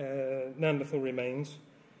Neanderthal remains,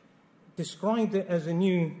 described it as a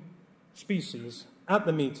new species at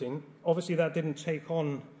the meeting. Obviously that didn't take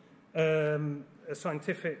on a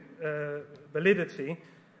scientific validity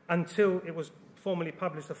until it was formally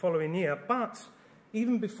published the following year. But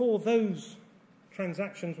even before those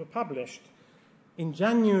transactions were published, in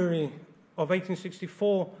January of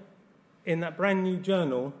 1864, in that brand new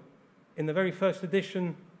journal, in the very first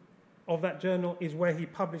edition of that journal, is where he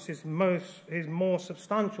published his more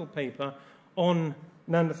substantial paper on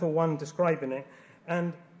Neanderthal 1, describing it.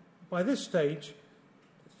 And by this stage,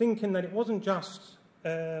 thinking that it wasn't just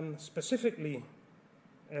specifically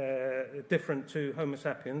different to Homo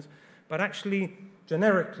sapiens, but actually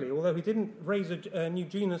generically, although he didn't raise a new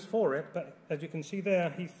genus for it, but as you can see there,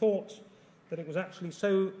 he thought that it was actually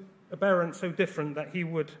so aberrant, so different, that he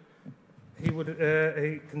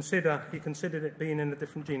considered it being in a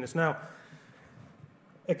different genus. Now,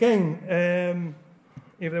 again,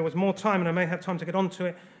 if there was more time, and I may have time to get onto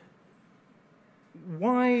it,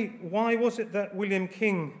 why was it that William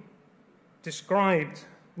King described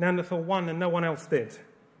Neanderthal 1 and no one else did?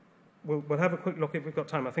 We'll have a quick look if we've got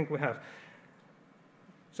time. I think we have.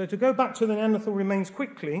 So to go back to the Neanderthal remains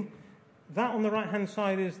quickly, that on the right-hand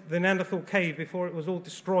side is the Neanderthal cave before it was all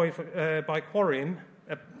destroyed by quarrying,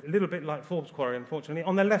 a little bit like Forbes Quarry, unfortunately.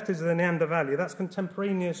 On the left is the Neander Valley. That's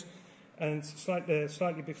contemporaneous and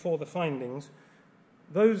slightly before the findings.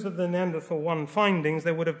 Those are the Neanderthal 1 findings.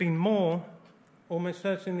 There would have been more, almost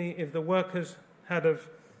certainly, if the workers had have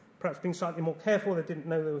perhaps being slightly more careful. They didn't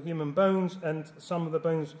know they were human bones, and some of the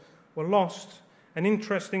bones were lost. And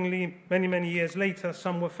interestingly, many, many years later,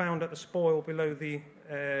 some were found at the spoil below the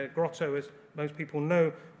grotto, as most people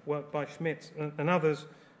know, worked by Schmidt and others,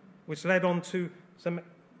 which led on to some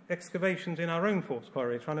excavations in our own Forbes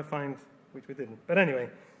Quarry, trying to find, which we didn't. But anyway,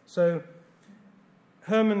 so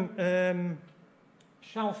Hermann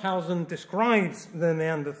Schaffhausen describes the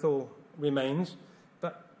Neanderthal remains,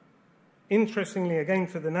 but interestingly, again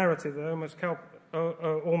for the narrative, the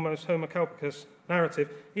almost Homo calpicus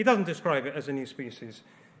narrative, he doesn't describe it as a new species.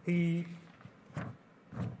 He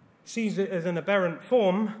sees it as an aberrant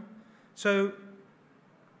form. So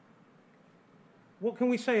what can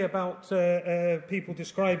we say about people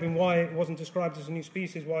describing why it wasn't described as a new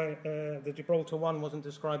species, why the Gibraltar one wasn't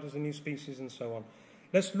described as a new species, and so on?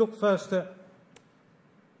 Let's look first at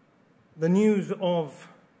the news of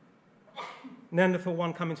Neanderthal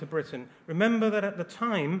 1 coming to Britain. Remember that at the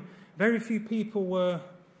time, very few people were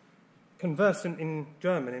conversant in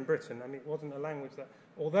German in Britain. I mean, it wasn't a language that,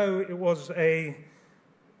 although it was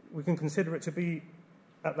we can consider it to be,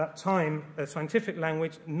 at that time, a scientific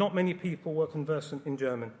language, not many people were conversant in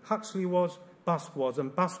German. Huxley was, Busk was,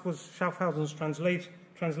 and Busk was Schaffhausen's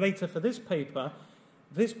translator for this paper.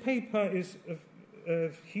 This paper is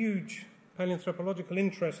of huge paleoanthropological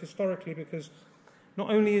interest historically, because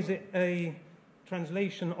not only is it a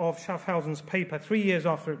translation of Schaffhausen's paper 3 years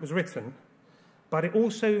after it was written, but it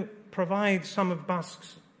also provides some of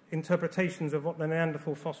Busk's interpretations of what the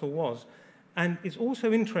Neanderthal fossil was. And it's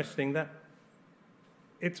also interesting that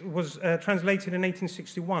it was translated in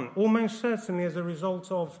 1861, almost certainly as a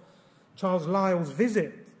result of Charles Lyell's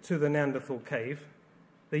visit to the Neanderthal cave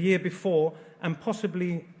the year before, and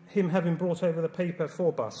possibly him having brought over the paper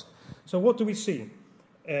for Busk. So what do we see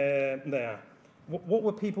there? What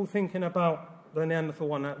were people thinking about the Neanderthal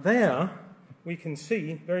one? There we can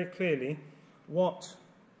see very clearly what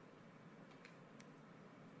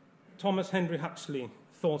Thomas Henry Huxley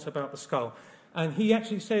thought about the skull. And he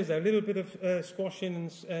actually says there, a little bit of squashing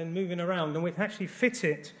and moving around, and we can actually fit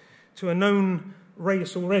it to a known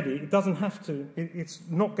race already. It doesn't have to. It's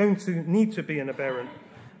not going to need to be an aberrant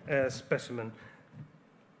specimen.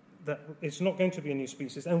 That it's not going to be a new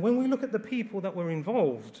species. And when we look at the people that were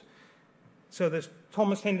involved, so there's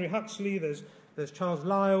Thomas Henry Huxley, there's Charles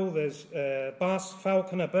Lyell, there's Busk,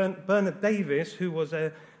 Falconer, Bernard Davis, who was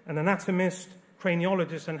an anatomist,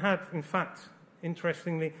 craniologist, and had, in fact,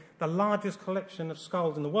 interestingly, the largest collection of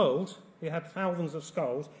skulls in the world. He had thousands of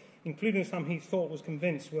skulls, including some he thought, was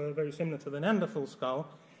convinced, were very similar to the Neanderthal skull,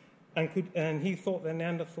 and he thought the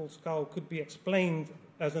Neanderthal skull could be explained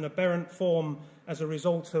as an aberrant form as a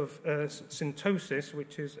result of syntosis,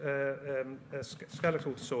 which is a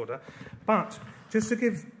skeletal disorder. But just to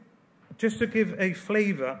give a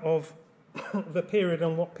flavour of the period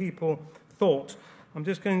and what people thought, I'm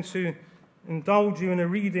just going to indulge you in a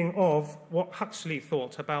reading of what Huxley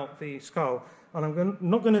thought about the skull. And I'm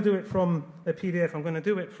not going to do it from a PDF, I'm going to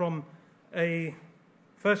do it from a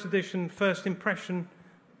first edition, first impression,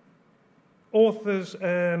 author's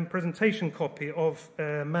presentation copy of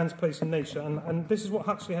Man's Place in Nature. And this is what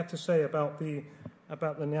Huxley had to say about the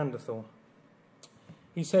Neanderthal.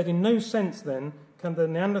 He said, "In no sense, then, can the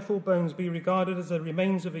Neanderthal bones be regarded as the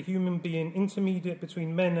remains of a human being intermediate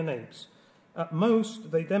between men and apes. At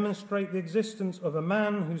most, they demonstrate the existence of a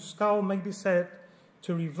man whose skull may be said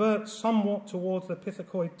to revert somewhat towards the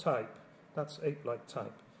pithecoid type," that's ape-like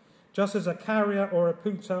type, "just as a carrier or a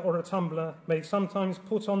puter or a tumbler may sometimes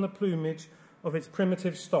put on the plumage of its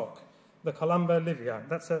primitive stock, the Columba livia."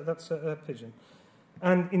 That's a pigeon.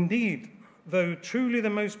 "And indeed, though truly the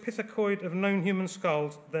most pithecoid of known human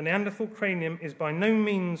skulls, the Neanderthal cranium is by no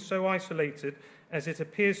means so isolated as it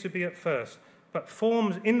appears to be at first, but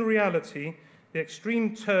forms in reality the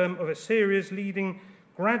extreme term of a series leading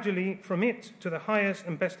gradually from it to the highest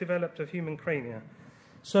and best developed of human crania."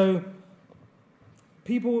 So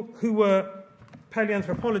people who were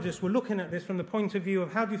paleoanthropologists were looking at this from the point of view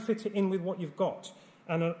of how do you fit it in with what you've got.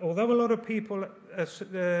 And although a lot of people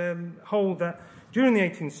hold that during the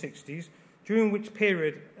 1860s, during which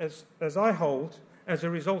period, as I hold, as a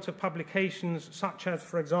result of publications such as,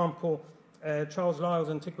 for example, Charles Lyell's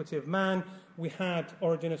Antiquity of Man, we had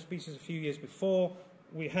Origin of Species a few years before,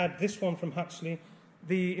 we had this one from Huxley,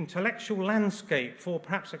 the intellectual landscape for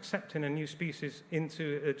perhaps accepting a new species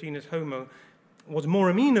into a genus Homo was more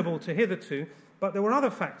amenable to hitherto, but there were other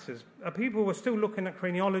factors. People were still looking at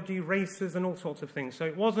craniology, races, and all sorts of things. So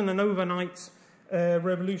it wasn't an overnight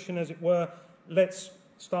revolution, as it were. Let's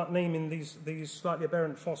start naming these slightly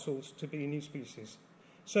aberrant fossils to be new species.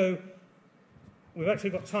 So we've actually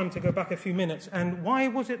got time to go back a few minutes. And why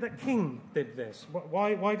was it that King did this?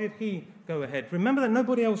 Why did he go ahead? Remember that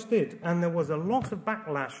nobody else did, and there was a lot of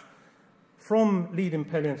backlash from leading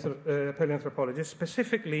paleoanthropologists,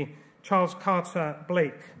 specifically Charles Carter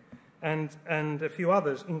Blake and a few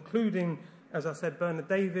others, including, as I said, Bernard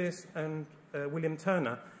Davis and William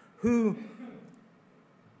Turner, who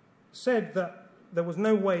said that there was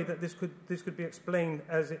no way that this could be explained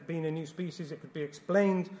as it being a new species. It could be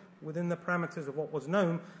explained within the parameters of what was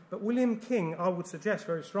known. But William King, I would suggest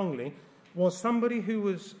very strongly, was somebody who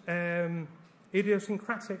was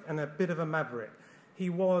idiosyncratic and a bit of a maverick. He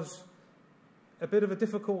was a bit of a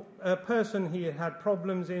difficult person. He had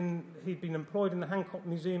problems he'd been employed in the Hancock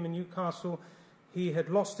Museum in Newcastle. He had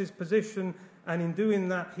lost his position, and in doing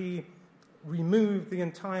that, he removed the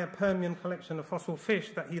entire Permian collection of fossil fish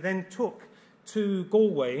that he then took to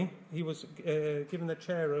Galway. He was given the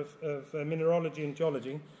chair of mineralogy and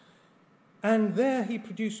geology, and there he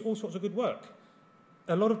produced all sorts of good work.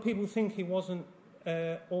 A lot of people think he wasn't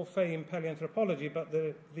au fait in paleoanthropology, but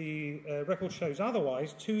the record shows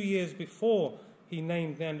otherwise. 2 years before he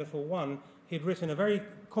named Neanderthal 1, he'd written a very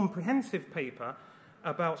comprehensive paper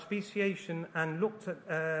about speciation and looked at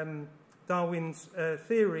Darwin's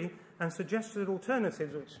theory and suggested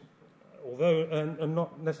alternatives, which, although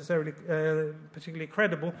not necessarily particularly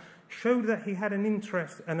credible, showed that he had an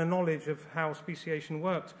interest and a knowledge of how speciation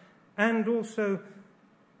worked. And also,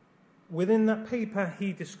 within that paper,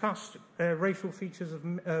 he discussed racial features of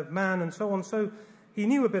man and so on. So he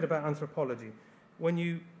knew a bit about anthropology. When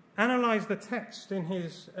you analyze the text in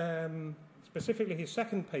his, specifically his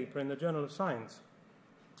second paper in the Journal of Science,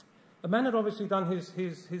 the man had obviously done his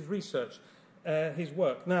research, his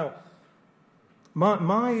work. Now,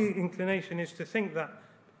 my inclination is to think that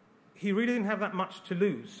he really didn't have that much to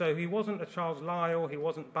lose. So he wasn't a Charles Lyell, he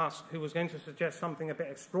wasn't Busk, who was going to suggest something a bit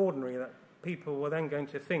extraordinary that people were then going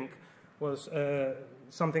to think was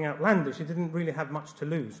something outlandish. He didn't really have much to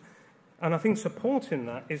lose. And I think supporting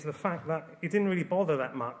that is the fact that he didn't really bother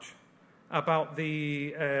that much about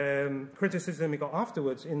the criticism he got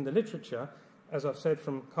afterwards in the literature, as I've said,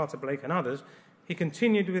 from Carter Blake and others. He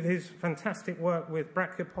continued with his fantastic work with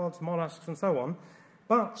brachiopods, mollusks, and so on.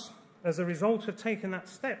 But as a result of taking that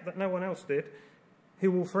step that no one else did, he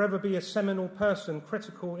will forever be a seminal person,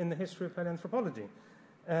 critical in the history of paleoanthropology.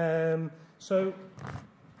 So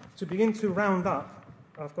to begin to round up,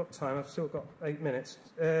 I've got time, I've still got 8 minutes.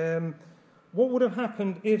 What would have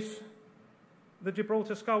happened if the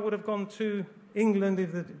Gibraltar Skull would have gone to England,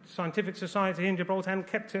 if the Scientific Society in Gibraltar hadn't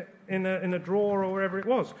kept it in a drawer or wherever it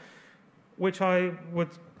was? Which I would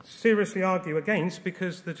seriously argue against,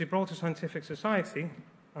 because the Gibraltar Scientific Society,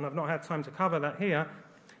 and I've not had time to cover that here,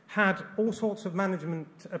 had all sorts of management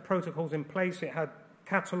protocols in place. It had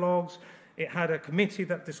catalogues, it had a committee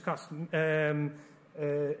that discussed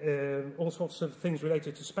all sorts of things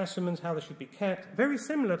related to specimens, how they should be kept, very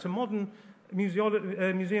similar to modern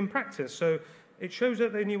museum practice. So it shows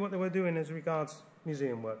that they knew what they were doing as regards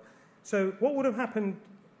museum work. So what would have happened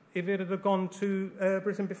if it had gone to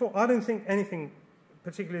Britain before? I don't think anything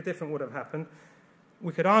particularly different would have happened.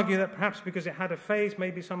 We could argue that perhaps because it had a phase,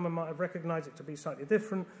 maybe someone might have recognised it to be slightly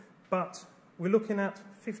different, but we're looking at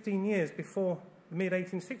 15 years before the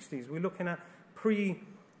mid-1860s. We're looking at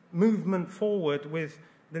pre-movement forward with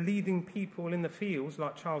the leading people in the fields,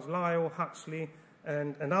 like Charles Lyell, Huxley,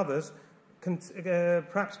 and others,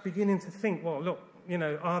 perhaps beginning to think, well, look, you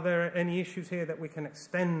know, are there any issues here that we can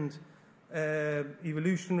extend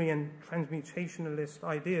evolutionary and transmutationalist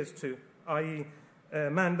ideas to, i.e.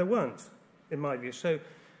 man? There weren't, in my view. So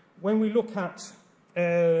when we look at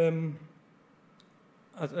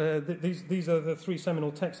these are the three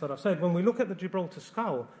seminal texts that I've said. When we look at the Gibraltar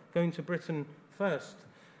Skull going to Britain first,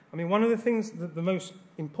 I mean, one of the things, the most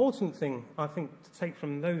important thing, I think, to take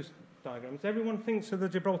from those diagrams, everyone thinks of the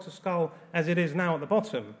Gibraltar Skull as it is now at the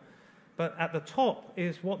bottom, but at the top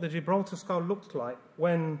is what the Gibraltar Skull looked like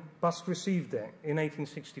when Busk received it in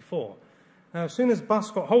 1864. Now, as soon as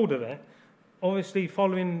Busk got hold of it, obviously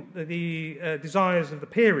following the desires of the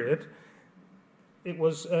period, it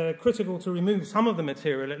was critical to remove some of the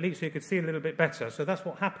material, at least so you could see a little bit better. So that's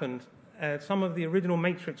what happened. Some of the original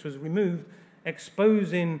matrix was removed,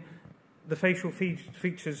 exposing the facial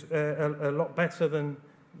features a lot better than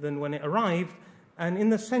when it arrived. And in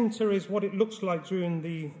the centre is what it looks like during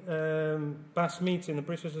the BAS meeting, the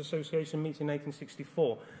British Association meeting in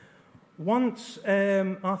 1864. Once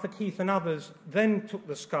Arthur Keith and others then took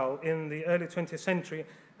the skull in the early 20th century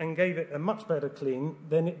and gave it a much better clean,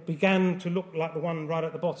 then it began to look like the one right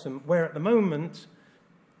at the bottom, where at the moment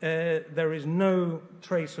there is no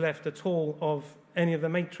trace left at all of any of the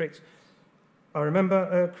matrix. I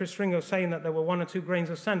remember Chris Ringo saying that there were 1 or 2 grains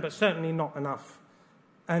of sand, but certainly not enough.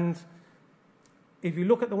 And if you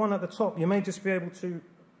look at the one at the top, you may just be able to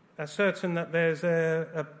ascertain that there's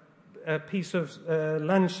a piece of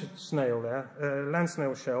land snail there, land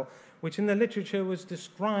snail shell, which in the literature was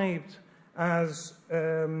described as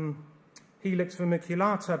Helix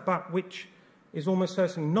vermiculata, but which is almost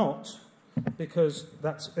certainly not, because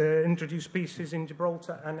that's introduced species in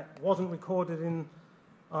Gibraltar, and it wasn't recorded in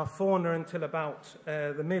our fauna until about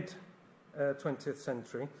the mid-20th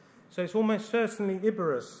century. So it's almost certainly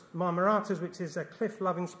Iberus marmoratus, which is a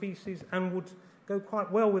cliff-loving species and would go quite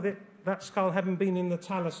well with it, that skull having been in the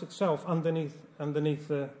talus itself underneath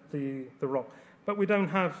the rock. But we don't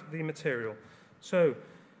have the material. So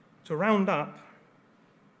to round up,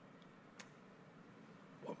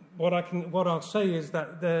 what I'll say is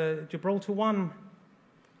that the Gibraltar 1,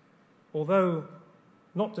 although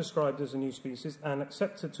not described as a new species and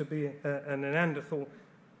accepted to be a Neanderthal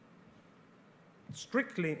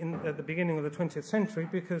strictly at the beginning of the 20th century,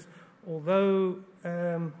 because although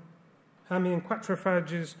Hami and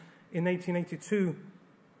Quatrophages in 1882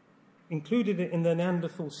 included it in the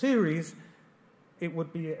Neanderthal series, it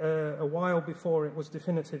would be a while before it was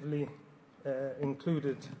definitively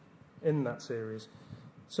included in that series.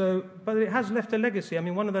 So, but it has left a legacy. I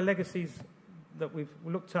mean, one of the legacies that we've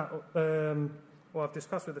looked at, or I've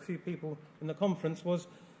discussed with a few people in the conference, was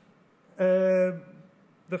the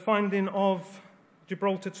finding of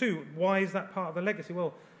Gibraltar 2. Why is that part of the legacy?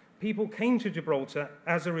 Well, people came to Gibraltar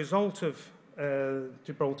as a result of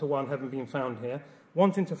Gibraltar 1 having been found here,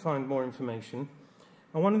 wanting to find more information.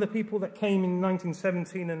 And one of the people that came in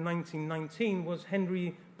 1917 and 1919 was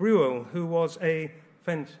Henry Bruel, who was a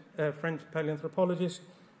French paleoanthropologist,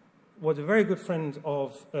 was a very good friend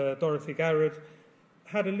of Dorothy Garrod,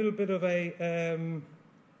 had a little bit of a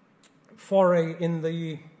foray in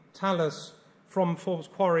the talus from Forbes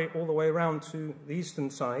Quarry all the way around to the eastern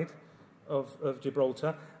side of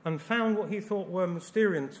Gibraltar, and found what he thought were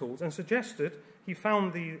Mousterian tools, and suggested he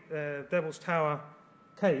found the Devil's Tower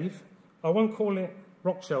cave. I won't call it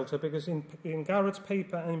rock shelter, because in Garrod's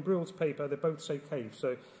paper and in Bruel's paper they both say cave,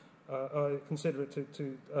 so I consider it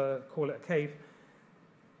to call it a cave.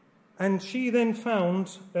 And she then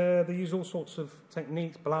found, they use all sorts of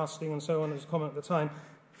techniques, blasting and so on, as common at the time,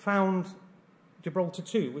 found Gibraltar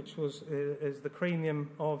 2, which is the cranium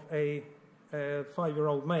of a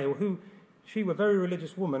 5-year-old male who, she, a very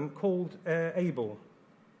religious woman, called Abel.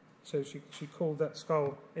 So she called that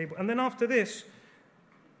skull Abel. And then after this,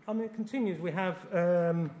 I mean, it continues. We have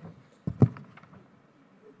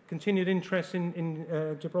continued interest in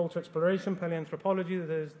Gibraltar exploration, paleoanthropology.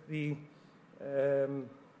 There's the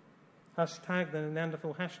hashtag, the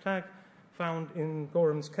Neanderthal hashtag, found in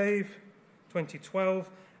Gorham's Cave, 2012,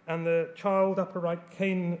 and the child upper right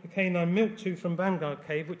canine milk tooth from Vanguard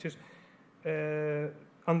Cave, which is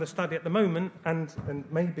under study at the moment, and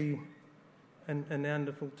maybe a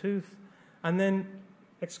Neanderthal tooth. And then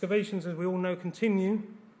excavations, as we all know, continue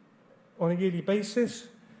on a yearly basis.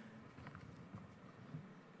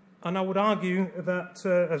 And I would argue that,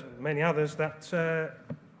 as many others, that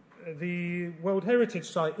the World Heritage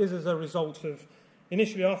Site is as a result of,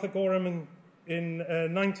 initially Arthur Gorham in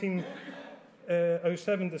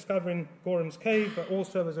 1907 discovering Gorham's Cave, but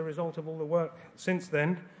also as a result of all the work since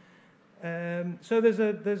then. So there's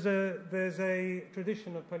a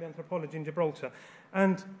tradition of paleoanthropology in Gibraltar.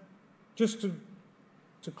 And just to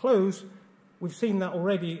close, we've seen that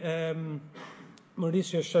already.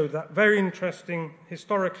 Mauricio showed that. Very interesting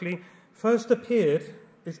historically. First appeared,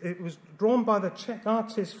 it was drawn by the Czech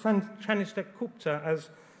artist Stanislav Kupta,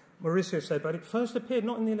 as Mauricio said, but it first appeared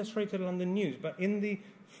not in the Illustrated London News, but in the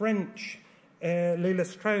French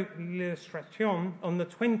L'Illustration on the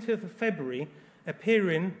 20th of February,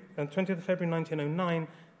 appearing on 20th of February 1909.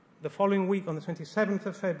 The following week, on the 27th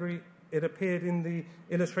of February, it appeared in the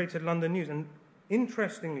Illustrated London News. And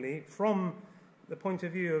interestingly, from the point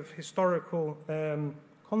of view of historical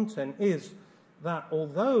content, is that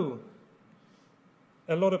although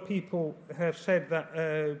a lot of people have said that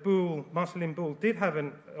Marcelin Boule did have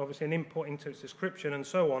obviously an input into its description and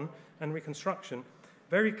so on, and reconstruction,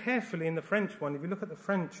 very carefully in the French one, if you look at the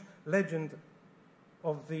French legend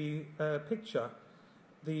of the picture,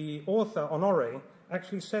 the author, Honoré,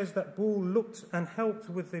 actually says that Boule looked and helped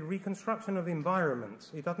with the reconstruction of the environment.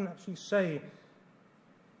 He doesn't actually say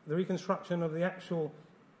the reconstruction of the actual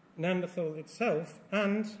Neanderthal itself.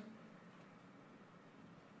 And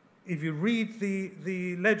if you read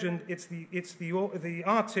the legend, it's the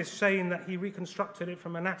artist saying that he reconstructed it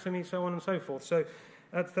from anatomy, so on and so forth. So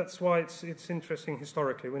that's why it's interesting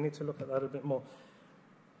historically. We need to look at that a bit more.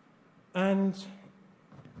 And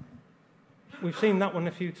we've seen that one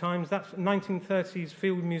a few times. That's 1930s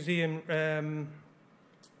Field Museum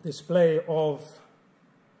display of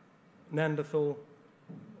Neanderthal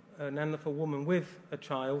woman with a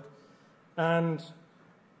child, and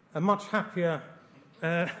a much happier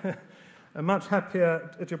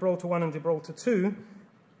Gibraltar 1 and Gibraltar 2,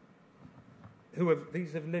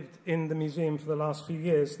 these have lived in the museum for the last few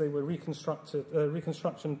years. They were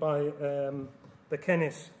reconstruction by the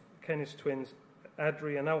Kennis twins,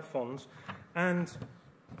 Adri and Alphonse. And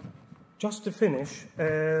just to finish,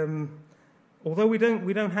 although we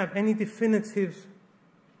don't have any definitive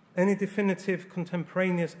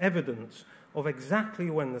contemporaneous evidence of exactly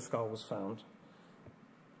when the skull was found,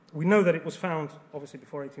 we know that it was found obviously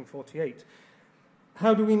before 1848.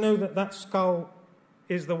 How do we know that that skull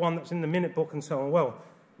is the one that's in the minute book and so on? Well,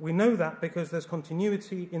 we know that because there's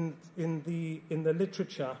continuity in the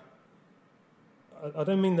literature. I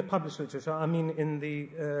don't mean the published literature, I mean in the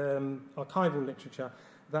archival literature,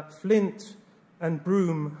 that Flint and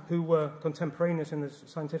Broom, who were contemporaneous in the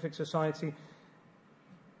Scientific Society,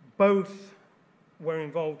 both were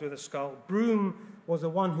involved with the skull. Broom was the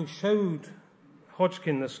one who showed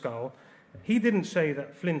Hodgkin the skull. He didn't say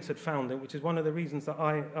that Flint had found it, which is one of the reasons that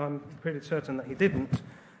I'm pretty certain that he didn't.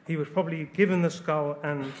 He was probably given the skull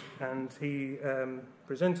and he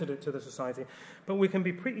presented it to the society. But we can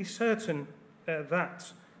be pretty certain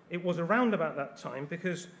that it was around about that time,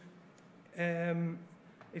 because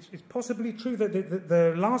it's possibly true that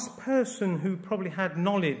the last person who probably had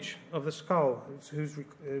knowledge of the skull, who's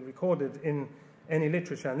recorded in any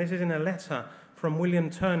literature, and this is in a letter from William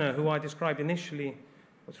Turner, who I described initially,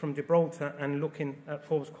 was from Gibraltar and looking at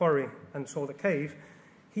Forbes Quarry and saw the cave.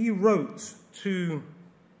 He wrote to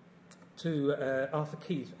Arthur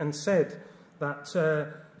Keith and said that,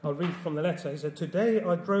 I'll read from the letter, he said, "Today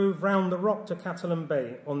I drove round the rock to Catalan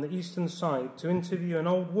Bay on the eastern side to interview an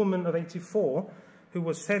old woman of 84 who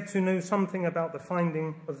was said to know something about the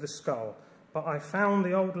finding of the skull. But I found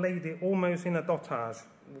the old lady almost in a dotage,"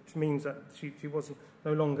 which means that she was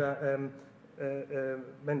no longer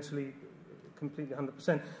mentally completely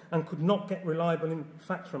 100%, and could not get reliable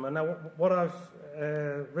facts from her. Now, what I've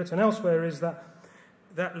written elsewhere is that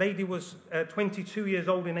that lady was 22 years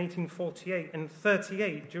old in 1848 and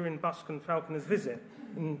 38 during Busk and Falconer's visit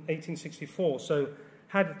in 1864. So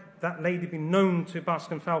had that lady been known to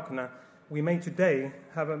Busk and Falconer, we may today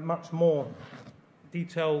have a much more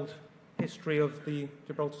detailed history of the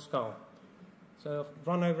Gibraltar skull. So I've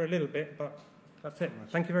run over a little bit, but that's it.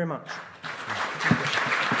 Thank you very much.